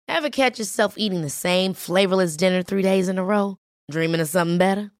Ever catch yourself eating the same flavorless dinner 3 days in a row? Dreaming of something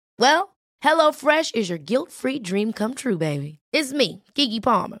better? Well, HelloFresh is your guilt-free dream come true, baby. It's me, Keke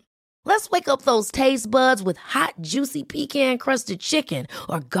Palmer. Let's wake up those taste buds with hot, juicy pecan-crusted chicken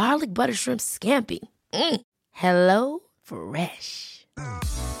or garlic butter shrimp scampi. Hello Fresh.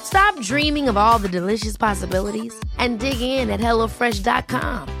 Stop dreaming of all the delicious possibilities and dig in at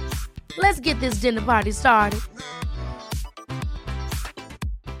HelloFresh.com. Let's get this dinner party started.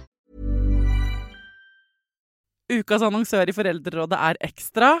 Ukas annonsør I Foreldrerådet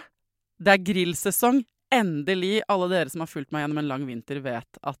Ekstra. Det grillsesong. Endelig, alle dere som har fulgt meg gjennom en lang vinter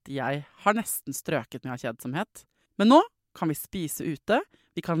vet at jeg har nesten strøket med av kjedsomhet. Men nå kan vi spise ute,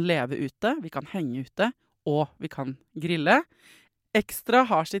 vi kan leve ute, vi kan henge ute, og vi kan grille. Ekstra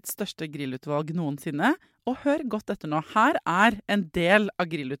har sitt største grillutvalg noensinne, og hør godt etter nå. Her en del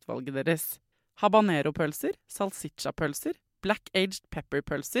av grillutvalget deres. Habanero-pølser, salsiccia-pølser, black-aged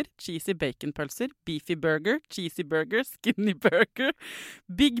pepper-pølser, cheesy bacon-pølser, beefy burger, cheesy burger, skinny burger,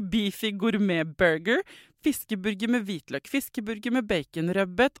 big beefy gourmet-burger, fiskeburger med hvitløk, fiskeburger med bacon,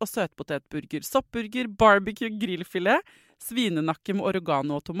 røbbet og søtpotetburger, soppburger, barbecue, grillfilet, svinenakke med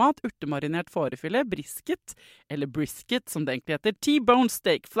oregano og tomat, urtemarinert fårefilet, brisket, eller brisket som det egentlig heter, T-bone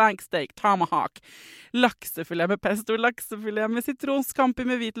steak, flank steak, tomahawk, laksefilet med pesto, laksefilet med sitron, scampi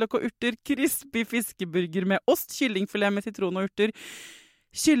med hvitløk og urter, crispy fiskeburger med ost, kyllingfilet med sitron og urter,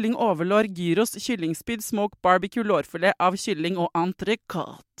 kylling overlår, gyros, kyllingspyd, smoke, barbecue, lårfilet av kylling og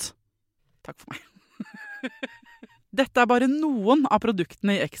entrecôte. Takk for meg. Dette bare noen av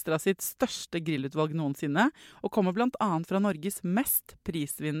produktene I Ekstra sitt største grillutvalg noensinne, og kommer blant annet fra Norges mest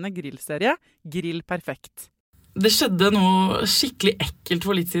prisvinnende grillserie, Grill Perfekt. Det skjedde noe skikkelig ekkelt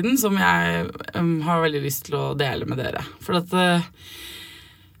for litt siden, som jeg har veldig lyst til å dele med dere. For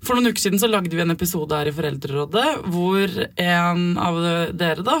noen uker siden så lagde vi en episode her I Foreldrerådet, hvor en av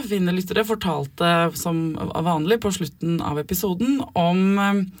dere da, fine lyttere, fortalte som vanlig på slutten av episoden om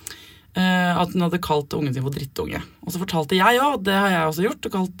at hun hadde kalt ungen sin for drittunge. Og så fortalte jeg det har jeg også gjort,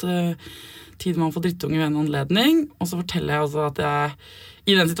 og kalt Tidemann for drittunge ved en anledning. Og så forteller jeg også at jeg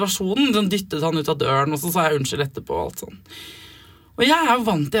I den situasjonen sånn, dyttet han ut av døren, og så sa jeg unnskyld etterpå og alt sånn. Og jeg jo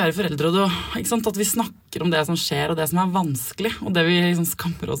vant til her I Foreldrerådet, ikke sant, at vi snakker om det som skjer, og det som vanskelig, og det vi liksom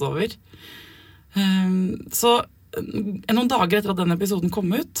skammer oss over. Så noen dager etter at den episoden kom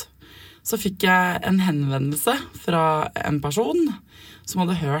ut, så fikk jeg en henvendelse fra en person som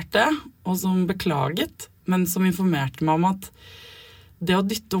hadde hørt det, og som beklaget, men som informerte meg om at det å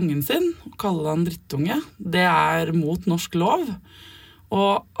dytte ungen sin, og kalle han drittunge, det mot norsk lov,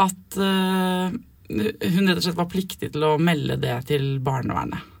 og at hun rett og slett var pliktig til å melde det til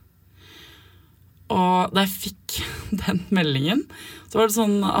barnevernet. Og da jeg fikk den meldingen, så var det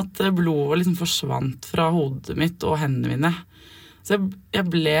sånn at blodet liksom forsvant fra hodet mitt og hendene mine. Så jeg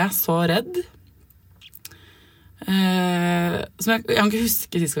ble så redd. Som jeg kan ikke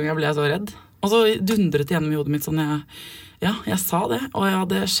huske sist gang jeg ble så redd. Og så dundret det gjennom I hodet mitt sånn, jeg sa det, og ja,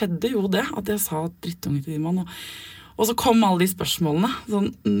 det skjedde jo det, at jeg sa drittunge til Tidemann. Og så kom alle de spørsmålene, sånn,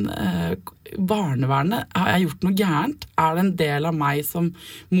 barnevernet, har jeg gjort noe gærent? Det en del av meg som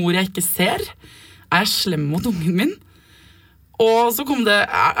mor jeg ikke ser? Jeg slem mot ungen min? Og så kom det,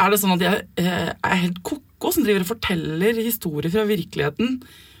 det sånn at jeg helt koko som driver og forteller historier fra virkeligheten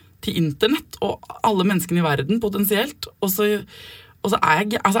til internett og alle menneskene I verden potensielt, og så det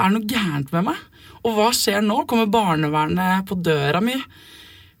noe gærent med meg. Og hva skjer nå? Kommer barnevernet på døra mi?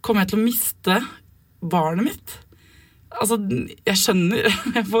 Kommer jeg til å miste barnet mitt? Altså, jeg skjønner,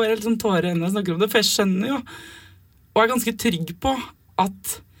 jeg får helt sånn tårer når jeg snakker om det, for jeg skjønner jo, og jeg ganske trygg på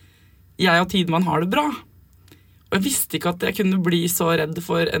at jeg og Tidemann har det bra. Og jeg visste ikke at jeg kunne bli så redd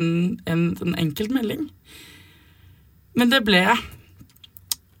for en enkelt melding. Men det ble jeg.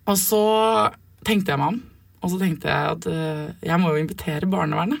 Og så tenkte jeg meg om, og så tenkte jeg at jeg må jo invitere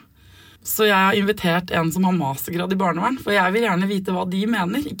barnevernet. Så jeg har invitert en som har mastergrad I barnevern, for jeg vil gjerne vite hva de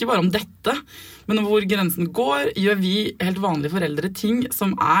mener, ikke bare om dette, men om hvor grensen går. Gjør vi helt vanlige foreldre ting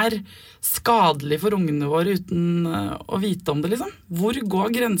som skadelig for ungene våre uten å vite om det, liksom? Hvor går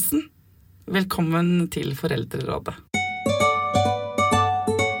grensen? Velkommen til Foreldrerådet.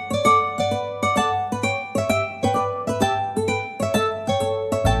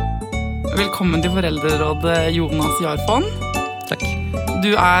 Velkommen til Foreldrerådet, Jonas Jarfon. Takk.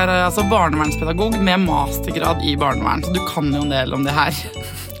 Du altså barnevernspedagog med mastergrad I barnevern, så du kan jo en del om det her.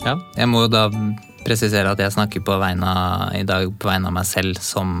 Ja, jeg må jo da presisere at jeg snakker I dag på vegne av meg selv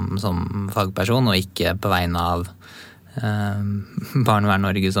som fagperson, og ikke på vegne av Barnevern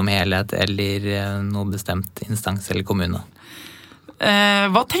Norge som helhet eller noe bestemt instans eller kommune.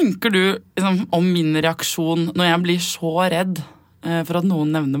 Hva tenker du liksom, om min reaksjon når jeg blir så redd for at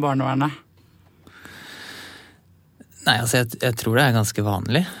noen nevner barnevernet? Nei, altså jeg tror det ganske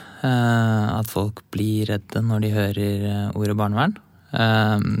vanlig at folk blir redde når de hører ordet barnevern.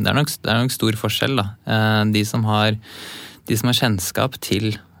 Det er nok stor forskjell da. De som har kjennskap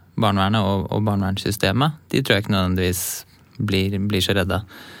til barnevernet og barnevernssystemet, de tror jeg ikke nødvendigvis blir så redde.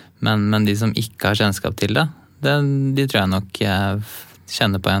 Men de som ikke har kjennskap til det, de tror jeg nok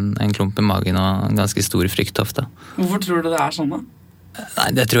kjenner på en klump i magen og en ganske stor frykt ofte. Hvorfor tror du det sånn da? Nei,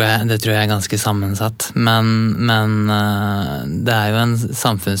 det tror jeg er ganske sammensatt. Men det er jo en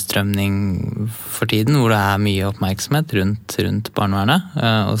samfunnsstrømning for tiden hvor det er mye oppmerksomhet rundt barnevernet,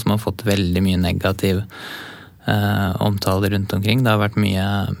 og som har fått veldig mye negativ omtale rundt omkring. Det har vært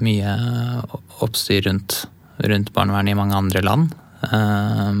mye oppstyr rundt barnevernet i mange andre land.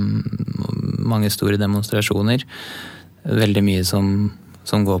 Mange store demonstrasjoner. Veldig mye som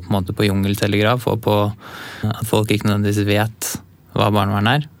går på en måte på jungeltelegraf, og på at folk ikke nødvendigvis vet hva barnevern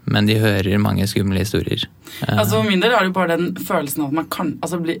er, men de hører mange skumle historier. Altså, for min del er det jo bare den følelsen av at man kan...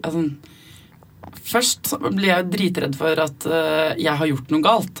 Først blir jeg dritredd for at jeg har gjort noe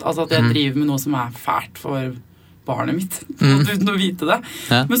galt. Altså at jeg driver med noe som er fælt for barnet mitt, uten å vite det.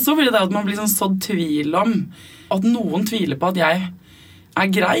 Ja. Men så blir det at man blir sådd tvil om at noen tviler på at jeg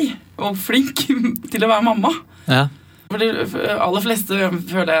er grei og flink til å være mamma. Ja. For de aller fleste,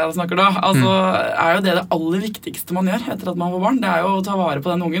 føler jeg snakker da, altså er jo det aller viktigste man gjør etter at man får barn. Det er jo å ta vare på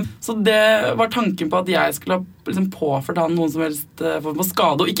den ungen. Så det var tanken på at jeg skulle ha påført han noen som helst form for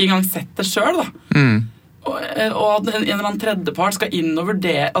skade, og ikke engang sett det selv da. Og at en eller annen tredjepart skal inn og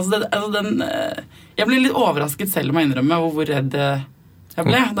vurdere. Jeg ble litt overrasket selv om jeg innrømmer hvor redd jeg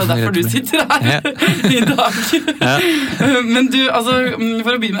ble. Det er derfor du sitter her i dag. Ja. Men du, altså,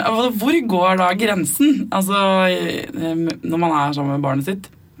 for å begynne med, hvor går da grensen? Altså, når man er sammen med barnet sitt,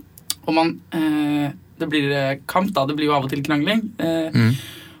 og det blir kamp da, det blir jo av og til krangling.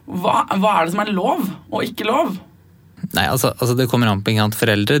 Hva er det som er lov og ikke lov? Nei, altså det kommer an på ikke sant.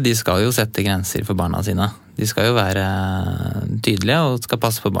 Foreldre, de skal jo sette grenser for barna sine. De skal jo være tydelige og skal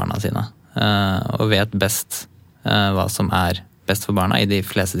passe på barna sine. Og vet best hva som er best for barna i de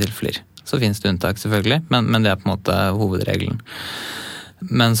fleste tilfeller. Så finnes det unntak selvfølgelig, men det er på en måte hovedregelen.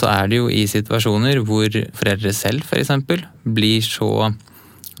 Men så er det jo i situasjoner hvor foreldre selv for eksempel blir så,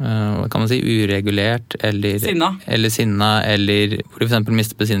 hva kan man si, uregulert eller sinna, eller hvor de for eksempel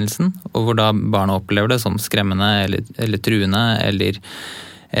mister besinnelsen, og hvor da barna opplever det som skremmende eller truende,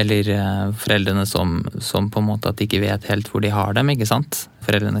 eller foreldrene som på en måte at de ikke vet helt hvor de har dem, ikke sant?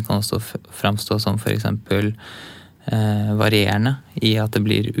 Foreldrene kan også framstå som for eksempel varierende i at det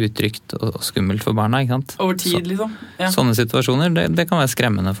blir utrygt og skummelt for barna, ikke sant? Over tid, liksom? Ja. Sånne situasjoner, det kan være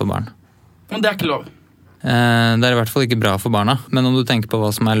skremmende for barn. Men det er ikke lov? Det er i hvert fall ikke bra for barna. Men om du tenker på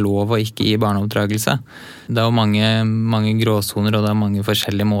hva som er lov og ikke i barneoppdragelse, det er jo mange gråsoner, og det er mange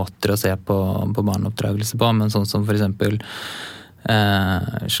forskjellige måter å se på barneoppdragelse på, men sånn som for eksempel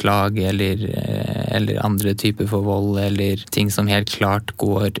slag eller andre typer for vold eller ting som helt klart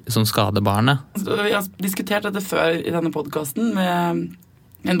går som skader barnet. Jeg har diskutert dette før i denne podcasten med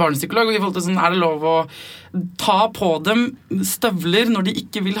en barnepsykolog, og i forhold til sånn, er det lov å ta på dem støvler når de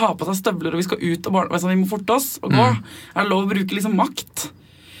ikke vil ha på seg støvler, og vi skal ut og vi må forte oss og gå? Er det lov å bruke liksom makt?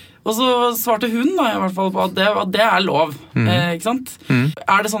 Og så svarte hun da, i hvert fall på at det er lov, ikke sant?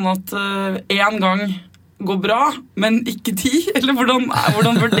 Er det sånn at en gang går bra, men ikke 10? Eller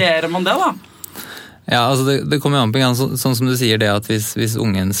hvordan vurderer man det da? Ja, altså det kommer jo an på, sånn som du sier det, at hvis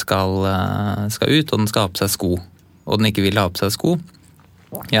ungen skal ut, og den skal ha på seg sko, og den ikke vil ha på seg sko,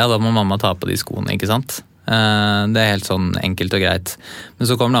 ja, da må mamma ta på de skoene, ikke sant? Det er helt sånn enkelt og greit. Men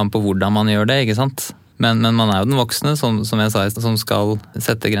så kommer det an på hvordan man gjør det, ikke sant? Men man er jo den voksne, som jeg sa, som skal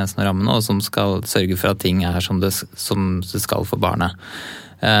sette grensene og rammene, og som skal sørge for at ting er som det skal for barnet.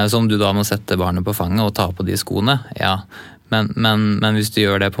 Som du da må sette barnet på fanget og ta på de skoene, ja. Men hvis du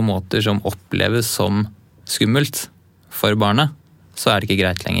gjør det på måter som oppleves som skummelt for barnet, så er det ikke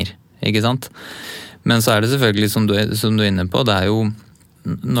greit lenger, ikke sant? Men så er det selvfølgelig, som du er inne på, det er jo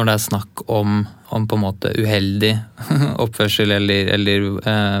når det er snakk om på en måte uheldig oppførsel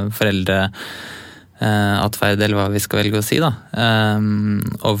eller foreldre atferd, eller hva vi skal velge å si da.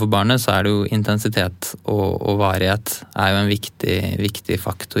 Overfor barnet så er det jo intensitet og varighet er jo en viktig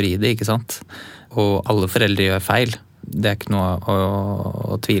faktor i det, ikke sant? Og alle foreldre gjør feil. Det er ikke noe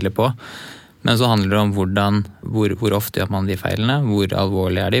å tvile på. Men så handler det om hvor ofte gjør man de feilene, hvor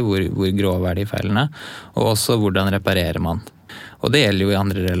alvorlige er de, hvor grove er de feilene, og også hvordan reparerer man. Og det gjelder jo i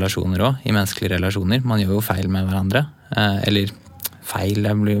andre relasjoner også, i menneskelige relasjoner. Man gjør jo feil med hverandre, eller feil,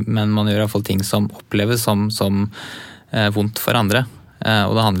 men man gjør i hvert fall ting som oppleves som vondt for andre.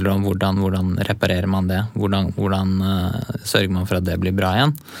 Og det handler om hvordan reparerer man det, hvordan sørger man for at det blir bra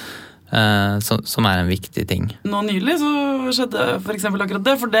igjen, som en viktig ting. Nå nylig så skjedde for eksempel akkurat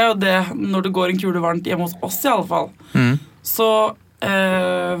det, for det jo det når det går en kule varmt hjemme hos oss i alle fall. Så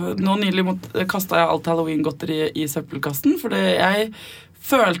nå nylig kastet jeg alt Halloween-godteri i søppelkassen, fordi jeg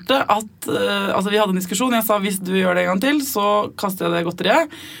følte at vi hadde en diskusjon. Jeg sa hvis du gjør det en gang til, så kaster jeg det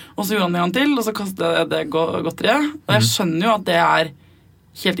godteriet. Og så gjorde han det en gang til, og så kastet jeg det godteriet. Og jeg skjønner jo at det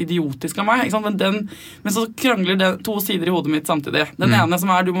helt idiotisk av meg. Ikke sant? Men så krangler det to sider i hodet mitt samtidig. Den ene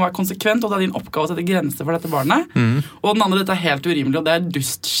som du må være konsekvent, og det din oppgave å sette grenser for dette barnet. Og den andre, dette helt urimelig, og det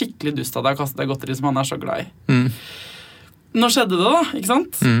dust, skikkelig dust av deg å kaste det godteriet som han så glad i. Nå skjedde det da, ikke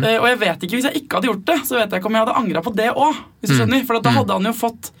sant? Og jeg vet ikke, hvis jeg ikke hadde gjort det, så vet jeg ikke om jeg hadde angret på det også, hvis du skjønner. For da hadde han jo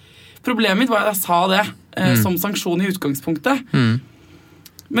fått... Problemet mitt var at jeg sa det som sanksjon i utgangspunktet.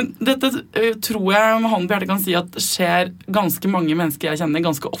 Men dette tror jeg med hånden på hjertet kan si at skjer ganske mange mennesker jeg kjenner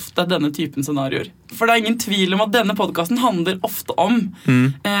ganske ofte, denne typen scenarioer. For det ingen tvil om at denne podcasten handler ofte om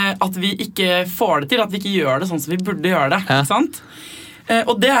at vi ikke får det til, at vi ikke gjør det sånn som vi burde gjøre det, ikke sant?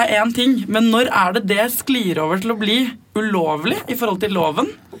 Og det en ting, men når det sklir over til å bli ulovlig i forhold til loven,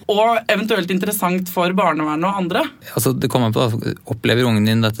 og eventuelt interessant for barnevernet og andre? Altså, det kommer på da, opplever ungen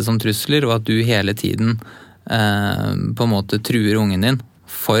din dette som trusler, og at du hele tiden på en måte truer ungen din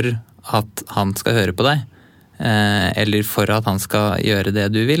for at han skal høre på deg, eller for at han skal gjøre det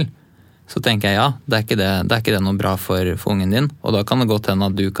du vil, så tenker jeg det er ikke det noe bra for ungen din, og da kan det godt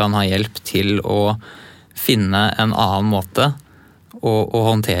hende at du kan ha hjelp til å finne en annen måte å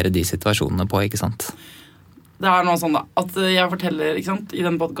håndtere de situasjonene på, ikke sant? Det noe sånn da, at jeg forteller, ikke sant, i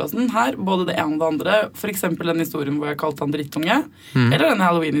denne podcasten her, både det ene og det andre, for eksempel den historien hvor jeg kalte han drittunge, eller denne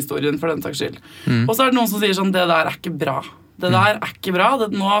Halloween-historien for den saks skyld. Og så det noen som sier sånn, det der ikke bra. Det der ikke bra.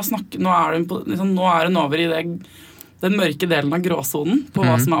 Nå hun over i den mørke delen av gråsonen på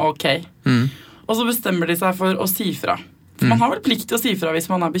hva som ok. Og så bestemmer de seg for å si fra. For man har vel plikt til å si fra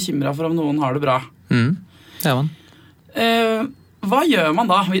hvis man bekymret for om noen har det bra. Ja, man. Hva gjør man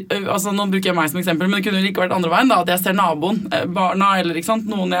da? Altså, nå bruker jeg meg som eksempel, men det kunne jo ikke vært andre veien da, at jeg ser naboen, barna, eller ikke sant,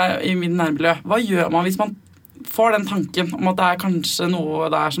 noen i min nærmiljø. Hva gjør man hvis man får den tanken om at det kanskje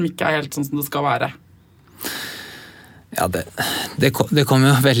noe der som ikke helt sånn som det skal være? Ja, det kommer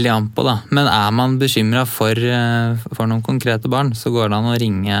jo veldig an på da. Men man bekymret for noen konkrete barn, så går det an å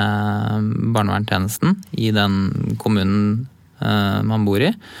ringe barnevernstjenesten i den kommunen man bor i.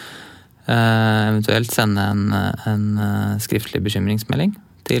 Eventuelt sende en skriftlig bekymringsmelding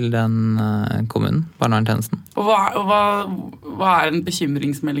til den kommunen, barnevernstjenesten. Og hva en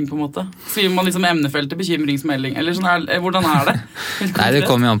bekymringsmelding på en måte? Skriver man liksom emnefeltet bekymringsmelding, eller sånn hvordan det? Nei, det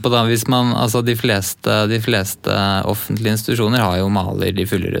kommer jo an på da, hvis man, altså de fleste offentlige institusjoner har jo maler de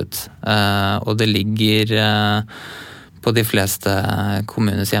fyller ut, og det ligger på de fleste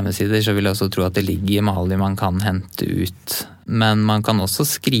kommunens hjemmesider, så vil jeg også tro at det ligger maler man kan hente ut. Men man kan også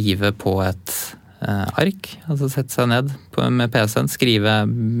skrive på et ark, altså sette seg ned med PC-en, skrive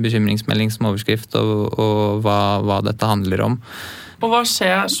bekymringsmelding som overskrift og hva dette handler om. Og hva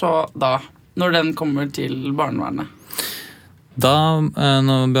skjer så da, når den kommer til barnevernet? Da,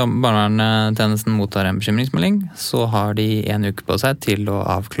 når barnevernstjenesten mottar en bekymringsmelding, så har de en uke på seg til å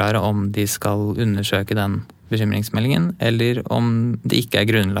avklare om de skal undersøke den bekymringsmeldingen, eller om det ikke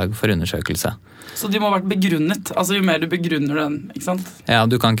grunnlag for undersøkelse. Så de må ha vært begrunnet, altså jo mer du begrunner den, ikke sant? Ja,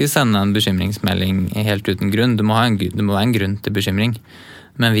 du kan ikke sende en bekymringsmelding helt uten grunn, det må være en grunn til bekymring.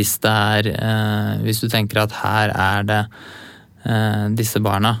 Men hvis du tenker at her det disse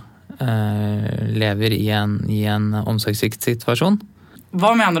barna lever i en omsorgssviktsituasjon.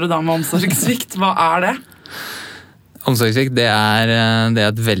 Hva mener du da med omsorgssvikt? Hva det? Omsorgssvikt, det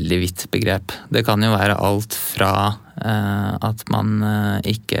et veldig vidt begrep. Det kan jo være alt fra at man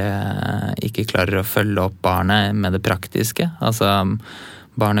ikke klarer å følge opp barnet med det praktiske. Altså,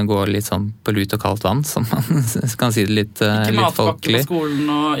 barnet går litt sånn på lut og kaldt vann, som man kan si det litt folkelig. Ikke matpakke på skolen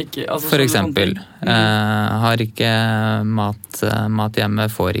og ikke... Altså, for eksempel. Har ikke mat hjemme,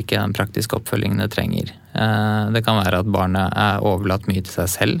 får ikke den praktiske oppfølgingen det trenger. Det kan være at barnet overlatt mye til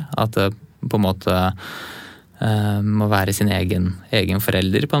seg selv, at det på en måte... må være sin egen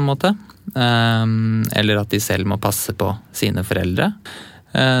forelder på en måte, eller at de selv må passe på sine foreldre.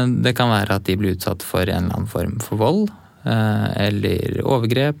 Det kan være at de blir utsatt for en eller annen form for vold, eller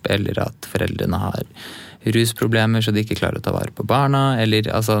overgrep, eller at foreldrene har rusproblemer så de ikke klarer å ta vare på barna, eller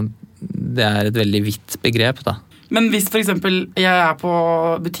altså, det et veldig vidt begrep da. Men hvis for eksempel jeg på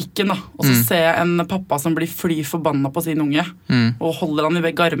butikken da, og så ser jeg en pappa som blir fly forbannet på sin unge, og holder han i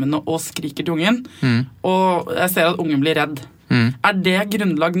begge armene og skriker til ungen, og jeg ser at ungen blir redd. Det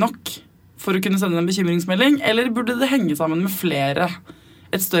grunnlag nok for å kunne sende en bekymringsmelding, eller burde det henge sammen med flere,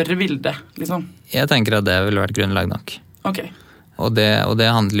 et større bilde, liksom? Jeg tenker at det ville vært grunnlag nok. Ok. Og det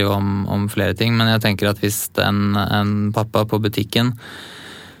handler jo om flere ting, men jeg tenker at hvis en pappa på butikken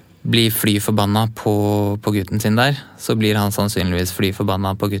blir fly forbanna på gutten sin der, så blir han sannsynligvis fly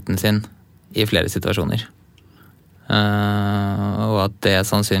forbanna på gutten sin i flere situasjoner. Og at det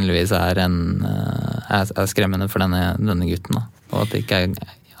sannsynligvis er skremmende for denne gutten, da. Og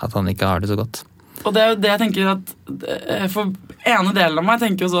at han ikke har det så godt. Og det er jo det jeg tenker at for ene delen av meg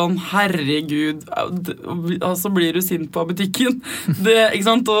tenker jo sånn, herregud, og så blir du sint på butikken. Det, ikke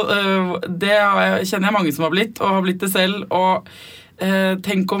sant? Og det kjenner jeg mange som har blitt, og har blitt det selv, og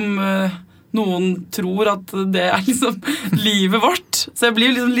tenk om noen tror at det er liksom livet vårt. Så jeg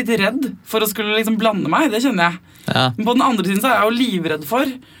blir liksom litt redd for å skulle liksom blande meg, det kjenner jeg. Ja. Men på den andre siden så er jeg jo livredd for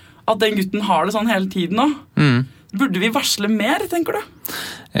at den gutten har det sånn hele tiden nå. Burde vi varsle mer, tenker du?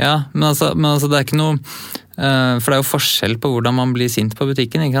 Ja, men altså det er ikke noe for det er jo forskjell på hvordan man blir sint på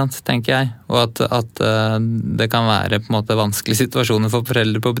butikken, ikke sant, tenker jeg. Og at det kan være på en måte vanskelige situasjoner for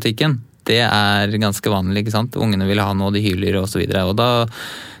foreldre på butikken. Det er ganske vanlig, ikke sant. Ungene vil ha noe, de hyler og så videre. Og da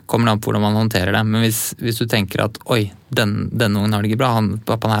kommer det an på hvordan man håndterer det. Men hvis du tenker at oi, denne ungen har det ikke bra,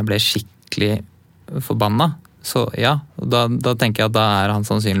 pappaen her ble skikkelig forbanna, så ja, da tenker jeg at da er han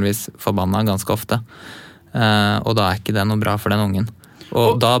sannsynligvis forbanna ganske ofte. Og da er ikke det noe bra for den ungen.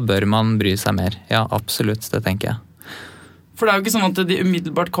 Og da bør man bry seg mer. Ja, absolutt, det tenker jeg. For det er jo ikke sånn at de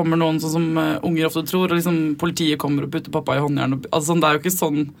umiddelbart kommer noen sånn som unger ofte tror, og liksom politiet kommer og putter pappa i håndjern. Altså, det er jo ikke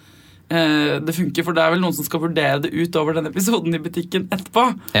sånn det funker, for det er vel noen som skal vurdere det utover den episoden i butikken etterpå.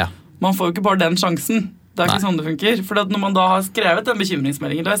 Ja. Man får jo ikke bare den sjansen. Det er ikke sånn det funker. For når man da har skrevet den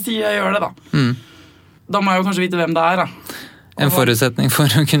bekymringsmeldingen, da sier jeg gjør det da. Da må jeg jo kanskje vite hvem det er da. En forutsetning for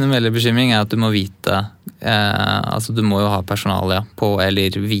å kunne melde bekymring er at du må vite, altså du må jo ha personalet på,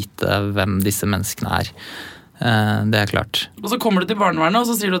 eller vite hvem disse menneskene er. Det er klart. Og så kommer du til barnevernet, og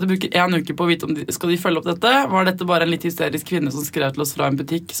så sier du at du bruker 1 uke på å vite om skal de følge opp dette. Var dette bare en litt hysterisk kvinne som skrev til oss fra en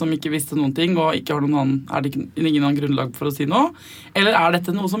butikk som ikke visste noen ting, og ikke har er det ingen annen grunnlag for å si noe? Eller er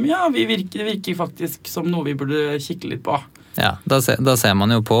dette noe som, ja, det virker faktisk som noe vi burde kikke litt på? Ja, da ser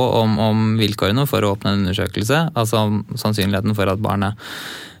man jo på om vilkårene for å åpne en undersøkelse, altså sannsynligheten for at barnet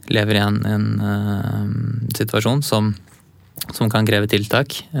lever i en situasjon som kan kreve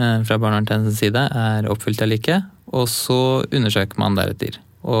tiltak fra barnevernstjenestens side, er oppfylt eller ikke, og så undersøker man deretter.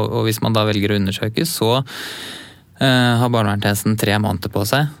 Og hvis man da velger å undersøke, så har barnevernstjenesten 3 måneder på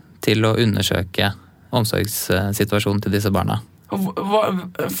seg til å undersøke omsorgssituasjonen til disse barna.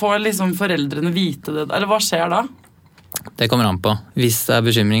 Får liksom foreldrene vite det, eller hva skjer da? Det kommer an på. Hvis det er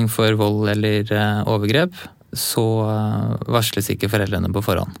bekymring for vold eller overgrep, så varsles ikke foreldrene på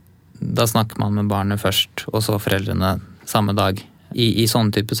forhånd. Da snakker man med barnet først, og så foreldrene samme dag. I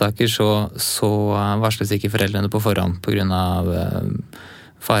sånne type saker så varsles ikke foreldrene på forhånd på grunn av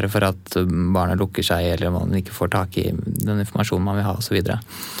fare for at barnet lukker seg, eller man ikke får tak i den informasjonen man vil ha, og så videre.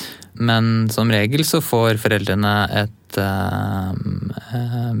 Men som regel så får foreldrene et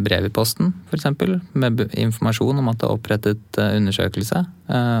brev i posten, for eksempel, med informasjon om at det er opprettet undersøkelse,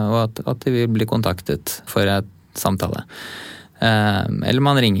 og at de vil bli kontaktet for et samtale. Eller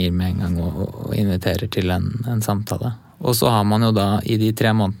man ringer med en gang og inviterer til en samtale. Og så har man jo da, i de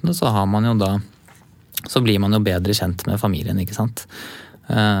 3 månedene, så blir man jo bedre kjent med familien, ikke sant?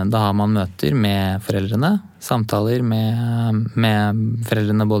 Da har man møter med foreldrene, samtaler med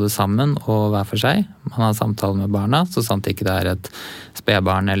foreldrene både sammen og hver for seg. Man har samtaler med barna, så sant ikke det er et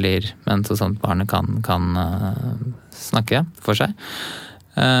spedbarn, men så sant barnet kan snakke for seg.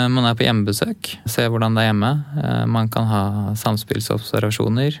 Man er på hjemmebesøk, ser hvordan det er hjemme. Man kan ha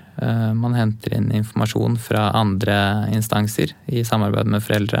samspillsobservasjoner. Man henter inn informasjon fra andre instanser i samarbeid med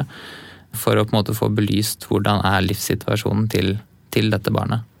foreldre for å på en måte få belyst hvordan er livssituasjonen til dette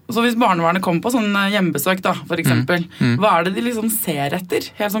barnet. Så hvis barnevernet kommer på sånn hjemmebesøk da, for eksempel, hva er det de liksom ser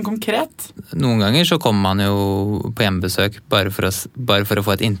etter, helt sånn konkret? Noen ganger så kommer man jo på hjemmebesøk bare for å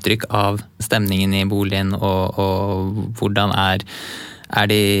få et inntrykk av stemningen i boligen og hvordan er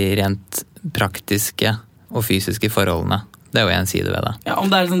de rent praktiske og fysiske forholdene. Det er jo en side ved det. Ja,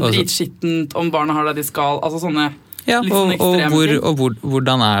 om det er sånn dritskittent, om barna har det de skal, altså sånne ja, og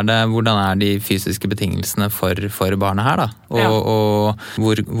hvordan er de fysiske betingelsene for barnet her da? Og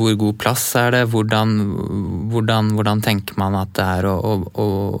hvor god plass det? Hvordan tenker man at det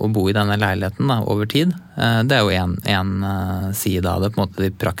å bo i denne leiligheten da, over tid? Det jo en side av det, på en måte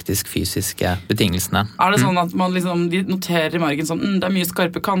de praktisk-fysiske betingelsene. Det sånn at man liksom, de noterer i margen sånn, det mye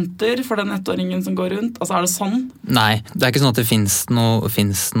skarpe kanter for den ettåringen som går rundt? Altså det sånn? Nei, det ikke sånn at det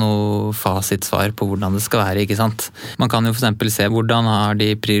finnes noe fasitsvar på hvordan det skal være, ikke sant? Man kan jo for eksempel se hvordan har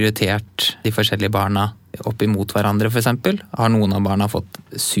de prioritert de forskjellige barna opp imot hverandre, for eksempel. Har noen av barna fått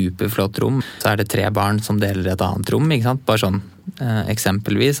superflott rom, så det 3 barn som deler et annet rom, ikke sant? Bare sånn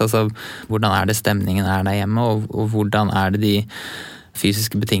eksempelvis. Altså, hvordan det stemningen der hjemme, og hvordan det de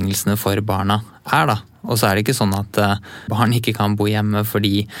fysiske betingelsene for barna da. Og så det ikke sånn at barn ikke kan bo hjemme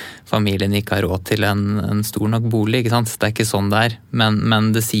fordi familien ikke har råd til en stor nok bolig, ikke sant? Det ikke sånn det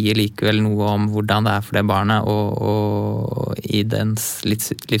men det sier likevel noe om hvordan det for det barnet og i dens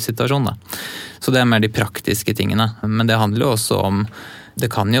livssituasjon da. Så det mer de praktiske tingene, men det handler jo også om det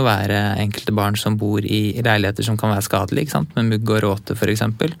kan jo være enkelte barn som bor i leiligheter som kan være skadelige, ikke sant? Med mugg og råte for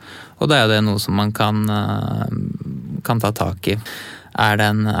eksempel, og da det noe som man kan ta tak i. Det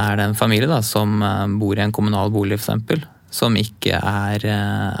en familie da, som bor i en kommunal bolig for eksempel, som ikke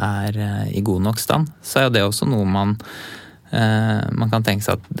i god nok stand, så jo det også noe man kan tenke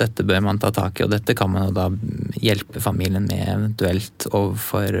seg at dette bør man ta tak i, og dette kan man jo da hjelpe familien med eventuelt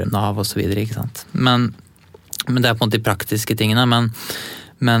overfor Nav og så videre, ikke sant? Men det på en måte de praktiske tingene,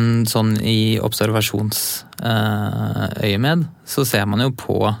 men sånn i observasjonsøyemed så ser man jo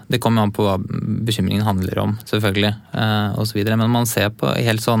på, det kommer an på hva bekymringen handler om selvfølgelig, og så videre, men man ser på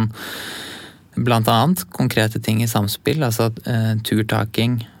helt sånn blant annet konkrete ting i samspill, altså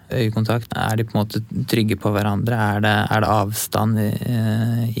turtaking, øyekontakt, de på en måte trygge på hverandre, det avstand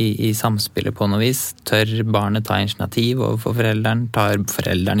i samspillet på noe vis, tør barnet ta initiativ overfor forelderen, tar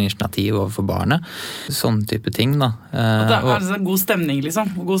forelderen initiativ overfor barnet, sånne type ting da. Det en god stemning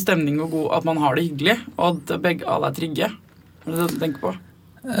liksom, god stemning og at man har det hyggelig, og at begge alle trygge, det det du tenker på?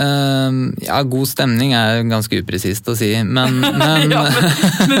 Ja, god stemning ganske upresist å si, men men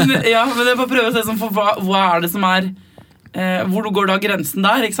jeg bare prøver å se sånn, for hva det som hvor går da grensen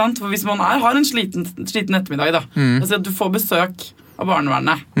der, ikke sant? For hvis man har en sliten ettermiddag da, altså at du får besøk av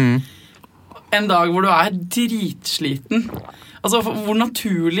barnevernet en dag hvor du dritsliten, altså hvor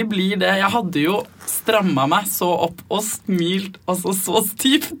naturlig blir det? Jeg hadde jo strammet meg så opp og smilt, altså så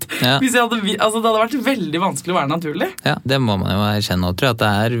stivt, hvis altså det hadde vært veldig vanskelig å være naturlig. Ja, det må man jo erkjenne, og tror at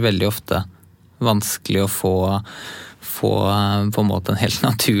det veldig ofte vanskelig å få på en måte en helt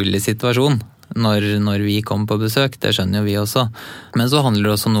naturlig situasjon når vi kommer på besøk, det skjønner jo vi også. Men så handler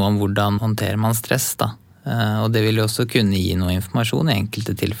det også noe om hvordan håndterer man stress da. Og det vil jo også kunne gi noe informasjon i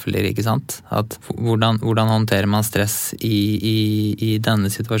enkelte tilfeller, ikke sant? At hvordan håndterer man stress i denne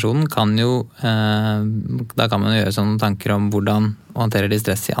situasjonen kan jo, da kan man jo gjøre sånne tanker om hvordan håndterer de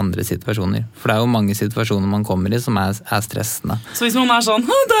stress i andre situasjoner. For det jo mange situasjoner man kommer i som stressende. Så hvis man sånn,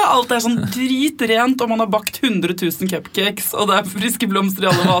 alt sånn dritrent, og man har bakt 100 000 cupcakes, og det friske blomster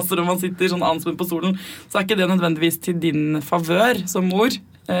i alle vaser, og man sitter sånn anspent på stolen, så ikke det nødvendigvis til din favør som mor?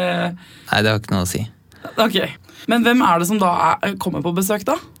 Nei, det har ikke noe å si. Ok, men hvem det som da kommer på besøk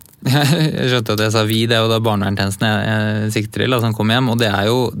da? Jeg skjønte at jeg sa vi, det jo da barnevernstjenesten jeg sikter til, som kommer hjem, og det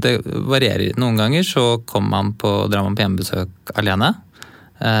varierer. Noen ganger så drar man på hjemmebesøk alene,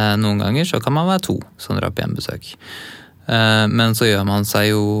 noen ganger så kan man være 2 som drar på hjemmebesøk. Men så gjør man seg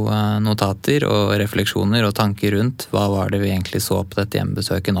jo notater og refleksjoner og tanker rundt hva var det vi egentlig så på dette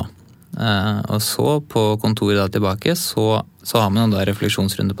hjemmebesøket nå. Og så på kontoret da tilbake så har man jo da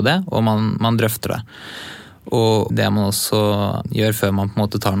refleksjonsrunde på det, og man drøfter det. Og det man også gjør før man på en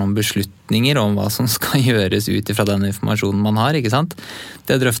måte tar noen beslutninger om hva som skal gjøres ut ifra den informasjonen man har, ikke sant?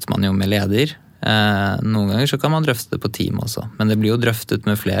 Det drøfter man jo med leder. Noen ganger så kan man drøfte det på team også, men det blir jo drøftet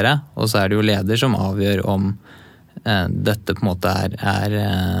med flere, og så det jo leder som avgjør om dette på en måte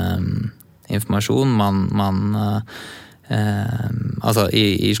informasjon altså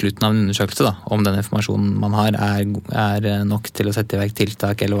i slutten av en undersøkelse da, om den informasjonen man har nok til å sette i verk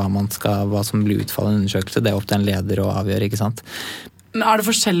tiltak, eller hva som blir utfallet i en undersøkelse, det opp til en leder å avgjøre, ikke sant? Men det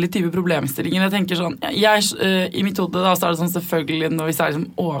forskjellige typer problemstillinger? Jeg tenker sånn, i mitt hode da, så det sånn selvfølgelig, hvis det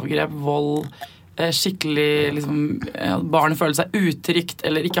liksom overgrep, vold, skikkelig liksom, barnet føler seg utrygt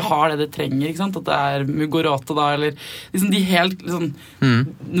eller ikke har det trenger, ikke sant? At det mugg og råte da, eller liksom de helt liksom,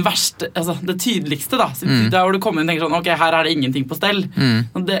 verste, altså det tydeligste da, der hvor du kommer inn og tenker sånn, ok, her det ingenting på stell.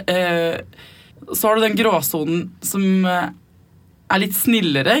 Så har du den gråsonen som litt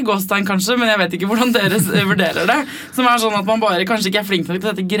snillere, gåstein kanskje, men jeg vet ikke hvordan dere vurderer det, som sånn at man bare kanskje ikke flink nok til å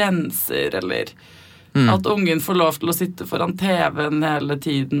sette grenser, eller At ungen får lov til å sitte foran TV-en hele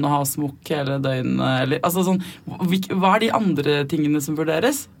tiden og ha smokk hele døgnet. Eller, altså sånn, hva de andre tingene som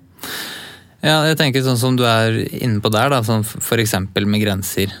vurderes? Ja, jeg tenker sånn som du inne på der, da, sånn for eksempel med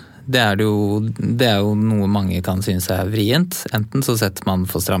grenser. Det er jo noe mange kan synes er vrient. Enten så setter man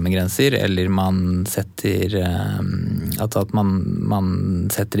for stramme grenser, eller man setter at man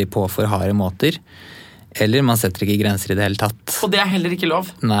setter de på for harde måter. Eller man setter ikke grenser i det hele tatt. Og det er heller ikke lov?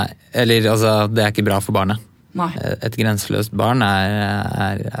 Nei, eller altså, det er ikke bra for barnet. Nei. Et grenseløst barn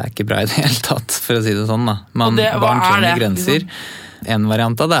er ikke bra i det hele tatt, for å si det sånn da. Barn trenger grenser. En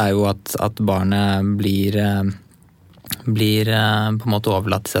variant av det er jo at barnet blir på en måte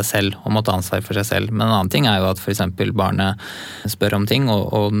overlatt til seg selv og må ta ansvar for seg selv. Men en annen ting er jo at for eksempel barnet spør om ting,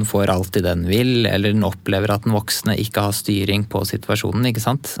 og den får alltid det den vil, eller den opplever at den voksne ikke har styring på situasjonen, ikke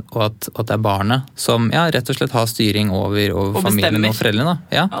sant? Og at det er barnet som rett og slett har styring over familien og foreldrene.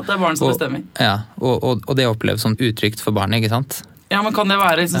 Ja. At det er barnet som bestemmer. Ja, og det oppleves som utrygt for barnet, ikke sant? Ja, men kan det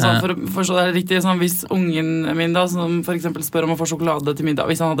være liksom sånn, for å forstå det riktig, sånn, hvis ungen min da, som for eksempel spør om å få sjokolade til middag,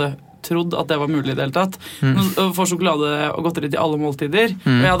 hvis han hadde trodd at det var mulig i det hele tatt, å få sjokolade og godteri til alle måltider,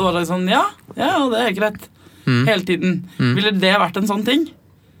 og jeg hadde vært sånn, ja, det er helt greit, hele tiden. Ville det vært en sånn ting?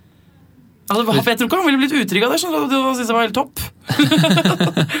 Altså, jeg tror ikke han ville blitt utrygg av det, skjønner du, og synes det var helt topp.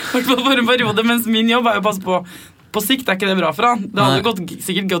 For en periode, mens min jobb er jo å passe på sikt er ikke det bra for han. Det hadde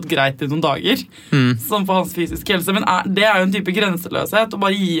sikkert gått greit i noen dager, sånn på hans fysiske helse, men det er jo en type grenseløshet, å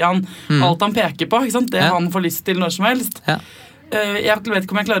bare gi han alt han peker på, ikke sant? Det han får lyst til når som helst. Ja. Jeg vet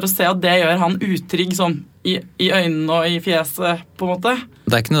ikke om jeg klarer å se at det gjør han utrygg sånn, i øynene og i fjeset, på en måte.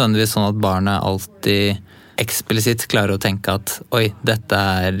 Det er ikke nødvendigvis sånn at barnet alltid eksplisitt klarer å tenke at oi, dette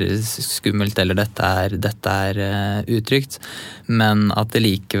er skummelt, eller dette er utrygt, men at det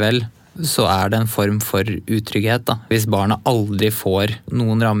likevel så er det en form for utrygghet da. Hvis barna aldri får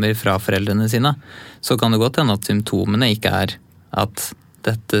noen rammer fra foreldrene sine, så kan det godt hende at symptomene ikke er at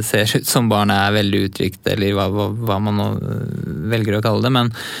dette ser ut som barnet er veldig utrygt, eller hva man nå velger å kalle det,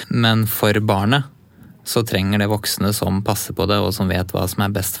 men for barnet så trenger det voksne som passer på det, og som vet hva som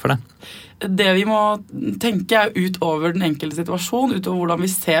er best for det. Det vi må tenke er utover den enkelte situasjon, utover hvordan vi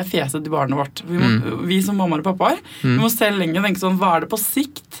ser fjeset til barnet vårt. Vi som mamma og pappaer, vi må se lenge og tenke sånn, hva er det på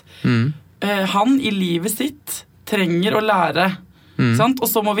sikt? Han i livet sitt trenger å lære, sant? Og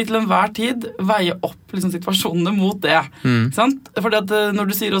så må vi til enhver tid veie opp liksom, situasjonene mot det. Sant? Fordi at når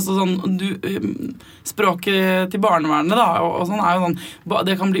du sier også sånn, språket til barnevernet da, og sånn er jo sånn,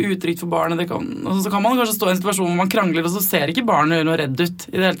 det kan bli utrygt for barnet, og så kan man kanskje stå i en situasjon hvor man krangler, og så ser ikke barnet noe redd ut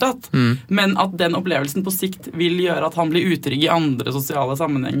i det hele tatt. Men at den opplevelsen på sikt vil gjøre at han blir utrygg i andre sosiale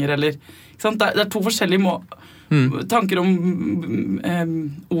sammenhenger, eller, ikke sant? Det er to forskjellige tanker om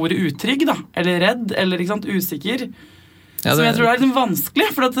ordet utrygg da, eller redd, eller ikke sant, usikker, som jeg tror er litt vanskelig,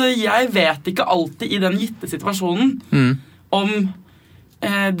 for at jeg vet ikke alltid i den gitte situasjonen om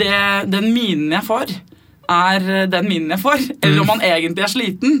den minen jeg får er den minen jeg får, eller om man egentlig er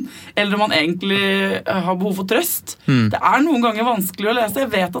sliten, eller om man egentlig har behov for trøst. Det er noen ganger vanskelig å lese.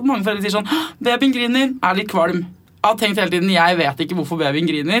 Jeg vet at mange foreldre sier sånn, babyen griner, er litt kvalm. Jeg har tenkt hele tiden, jeg vet ikke hvorfor babyen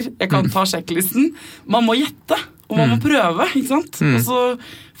griner. Jeg kan ta sjekklisten. Man må gjette, og man må prøve, ikke sant? Og så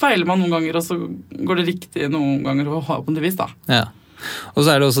feiler man noen ganger, og så går det riktig noen ganger, og håpentligvis da. Ja. Og så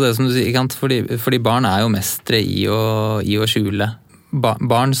er det også det som du sier, fordi barn er jo mestre i å skjule.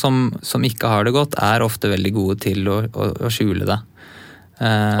 Barn som ikke har det godt, er ofte veldig gode til å skjule det.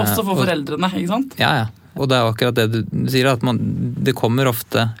 Også for foreldrene, ikke sant? Ja. Og det er akkurat det du sier, at det kommer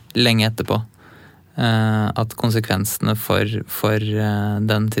ofte lenge etterpå. At konsekvensene for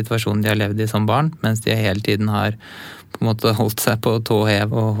den situasjonen de har levd i som barn, mens de hele tiden har på en måte holdt seg på tå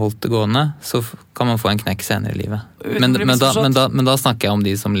hev og holdt det gående, så kan man få en knekk senere i livet. Men da snakker jeg om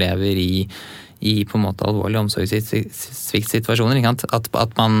de som lever i på en måte alvorlige omsorgssviktsituasjoner, ikke sant?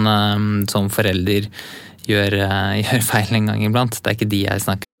 At man som forelder gjør feil en gang iblant. Det er ikke de jeg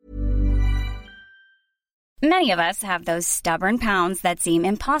snakker. Many of us have those stubborn pounds that seem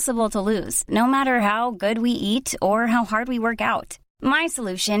impossible to lose, no matter how good we eat or how hard we work out. My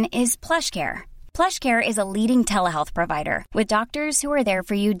solution is PlushCare. PlushCare is a leading telehealth provider with doctors who are there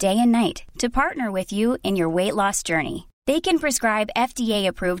for you day and night to partner with you in your weight loss journey. They can prescribe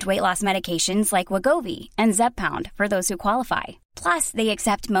FDA-approved weight loss medications like Wegovy and Zepbound for those who qualify. Plus, they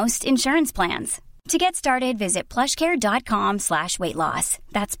accept most insurance plans. To get started, visit plushcare.com/weightloss.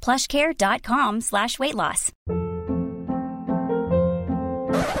 That's plushcare.com/weightloss.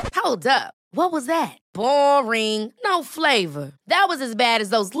 Hold up. What was that? Boring. No flavor. That was as bad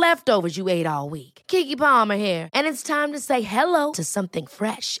as those leftovers you ate all week. Keke Palmer here, and it's time to say hello to something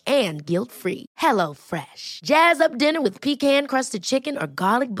fresh and guilt-free. Hello Fresh. Jazz up dinner with pecan-crusted chicken or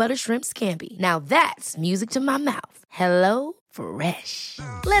garlic butter shrimp scampi. Now that's music to my mouth. Hello Fresh.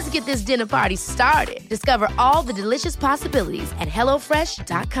 Let's get this dinner party started. Discover all the delicious possibilities at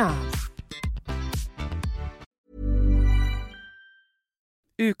hellofresh.com.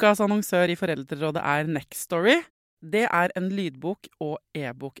 Ukas annonsør I Foreldrerådet Nextory. Det en lydbok- og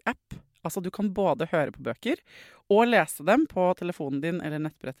e-bok-app. Altså du kan både høre på bøker og lese dem på telefonen din eller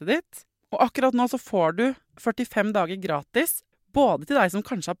nettbrettet ditt. Og akkurat nå så får du 45 dager gratis, både til deg som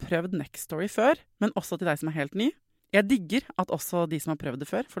kanskje har prøvd Nextory før, men også til deg som helt ny. Jeg digger at også de som har prøvd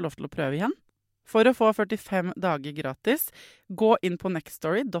det før får lov til å prøve igjen. For å få 45 dager gratis, gå inn på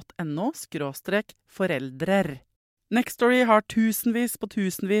nextory.no/foreldrer. Nextory har tusenvis på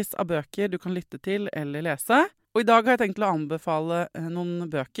tusenvis av bøker du kan lytte til eller lese. Og I dag har jeg tenkt å anbefale noen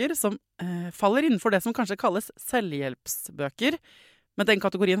bøker som faller innenfor det som kanskje kalles selvhjelpsbøker. Men den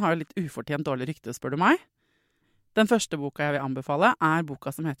kategorien har jo litt ufortjent dårlig rykte, spør du meg. Den første boka jeg vil anbefale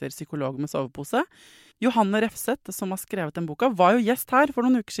boka som heter Psykolog med sovepose. Johanne Refseth, som har skrevet den boka, var jo gjest her for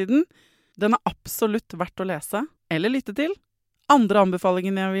noen uker siden. Den absolutt verdt å lese eller lytte til. Andre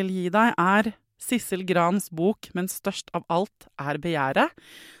anbefalingen jeg vil gi deg Sissel Grans bok, men størst av alt begjæret,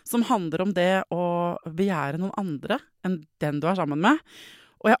 som handler om det å begjære noen andre enn den du sammen med.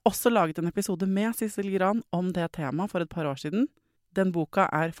 Og jeg har også laget en episode med Sissel Gran om det temaet for et par år siden. Den boka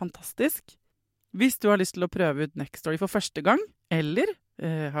fantastisk. Hvis du har lyst til å prøve ut Nextory for første gang, eller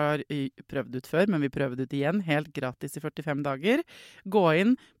har prøvd ut før, men vi prøver det ut igjen, helt gratis I 45 dager, gå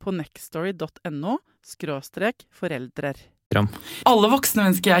inn på nextory.no/foreldrer. Alle voksne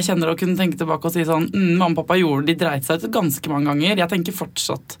mennesker jeg kjenner og kunne tenke tilbake og si sånn, mamma og pappa gjorde, de dreit seg ut ganske mange ganger. Jeg tenker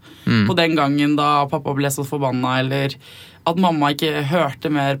fortsatt på den gangen da pappa ble så forbanna, eller at mamma ikke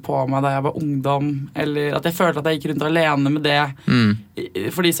hørte mer på meg da jeg var ungdom, eller at jeg følte at jeg gikk rundt alene med det,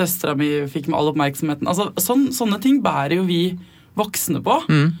 fordi søstera mi fikk med all oppmerksomheten. Altså, sånne ting bærer jo vi voksne på.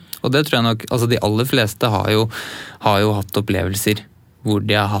 Og det tror jeg nok, altså de aller fleste har jo hatt opplevelser hvor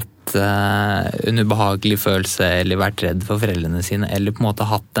de har hatt en ubehagelig følelse eller vært redd for foreldrene sine, eller på en måte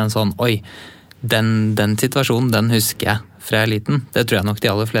hatt en sånn, oi, den situasjonen, den husker jeg fra jeg liten. Det tror jeg nok de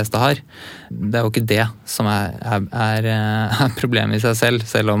aller fleste har. Det jo ikke det som problemet I seg selv,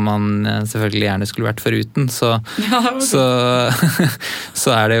 selv om man selvfølgelig gjerne skulle vært foruten, så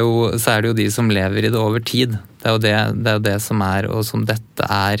det jo de som lever I det over tid. Det jo det som og som dette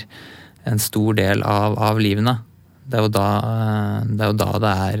en stor del av livene. Det jo da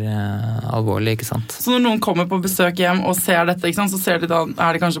det alvorlig, ikke sant? Så når noen kommer på besøk hjem og ser dette, ikke sant, så ser de da,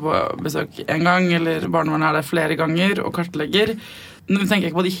 de kanskje på besøk en gang, eller barnevernet der flere ganger og kartlegger. Nå tenker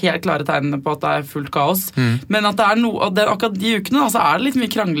jeg ikke på de helt klare tegnene på at det fullt kaos, men at det noe, akkurat de ukene, så det litt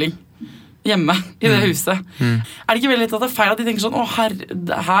mye krangling hjemme I det huset. Det ikke veldig litt at det feil at de tenker sånn,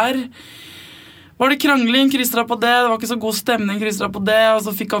 her var det krangling, krysset på det, det var ikke så god stemning, krysset på det, og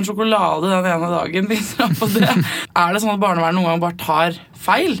så fikk han sjokolade den ene dagen, krysset på det. Det sånn at barnevernet noen gang bare tar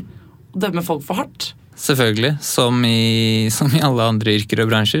feil og dømmer folk for hardt? Selvfølgelig, som I alle andre yrker og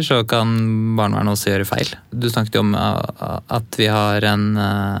bransjer, så kan barnevernet også gjøre feil. Du snakket jo om at vi har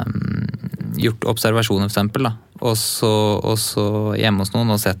gjort observasjoner for eksempel, da. Og så hjemme hos noen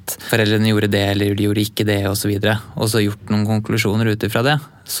og sett foreldrene gjorde det, eller de gjorde ikke det, og så videre. Og så gjort noen konklusjoner ut ifra det.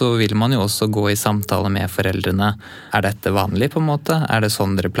 Så vil man jo også gå I samtale med foreldrene. Dette vanlig på en måte? Det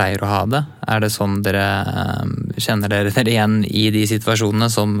sånn dere pleier å ha det? Det sånn dere kjenner dere igjen I de situasjonene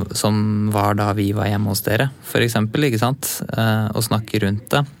som var da vi var hjemme hos dere, for eksempel, ikke sant? Og snakke rundt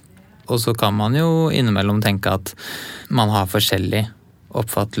det. Og så kan man jo innimellom tenke at man har forskjellig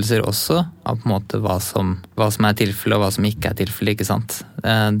oppfattelser også av på en måte hva som tilfelle og hva som ikke tilfelle, ikke sant?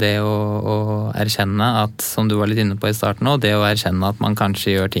 Det å erkjenne at, som du var litt inne på I starten nå, det å erkjenne at man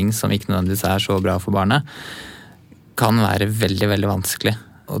kanskje gjør ting som ikke nødvendigvis så bra for barnet, kan være veldig, veldig vanskelig.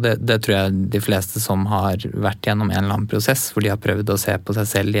 Og det tror jeg de fleste som har vært gjennom en eller annen prosess, hvor de har prøvd å se på seg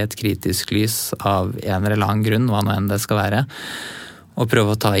selv I et kritisk lys av en eller annen grunn, hva nå enn det skal være, og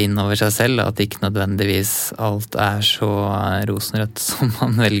prøve å ta inn over seg selv at ikke nødvendigvis alt så rosenrødt som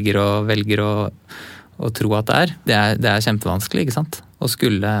man velger å tro at det det kjempevanskelig, ikke sant? Å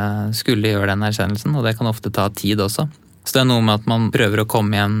skulle gjøre den erkjennelsen, og det kan ofte ta tid også. Så det noe med at man prøver å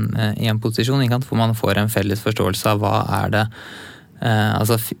komme I en posisjon, ikke sant? Hvor man får en felles forståelse av hva det,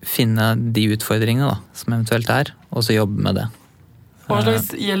 altså finne de utfordringene da, som eventuelt og så jobbe med det. Hva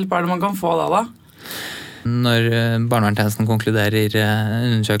slags hjelp det man kan få da? Når barnevernstjenesten konkluderer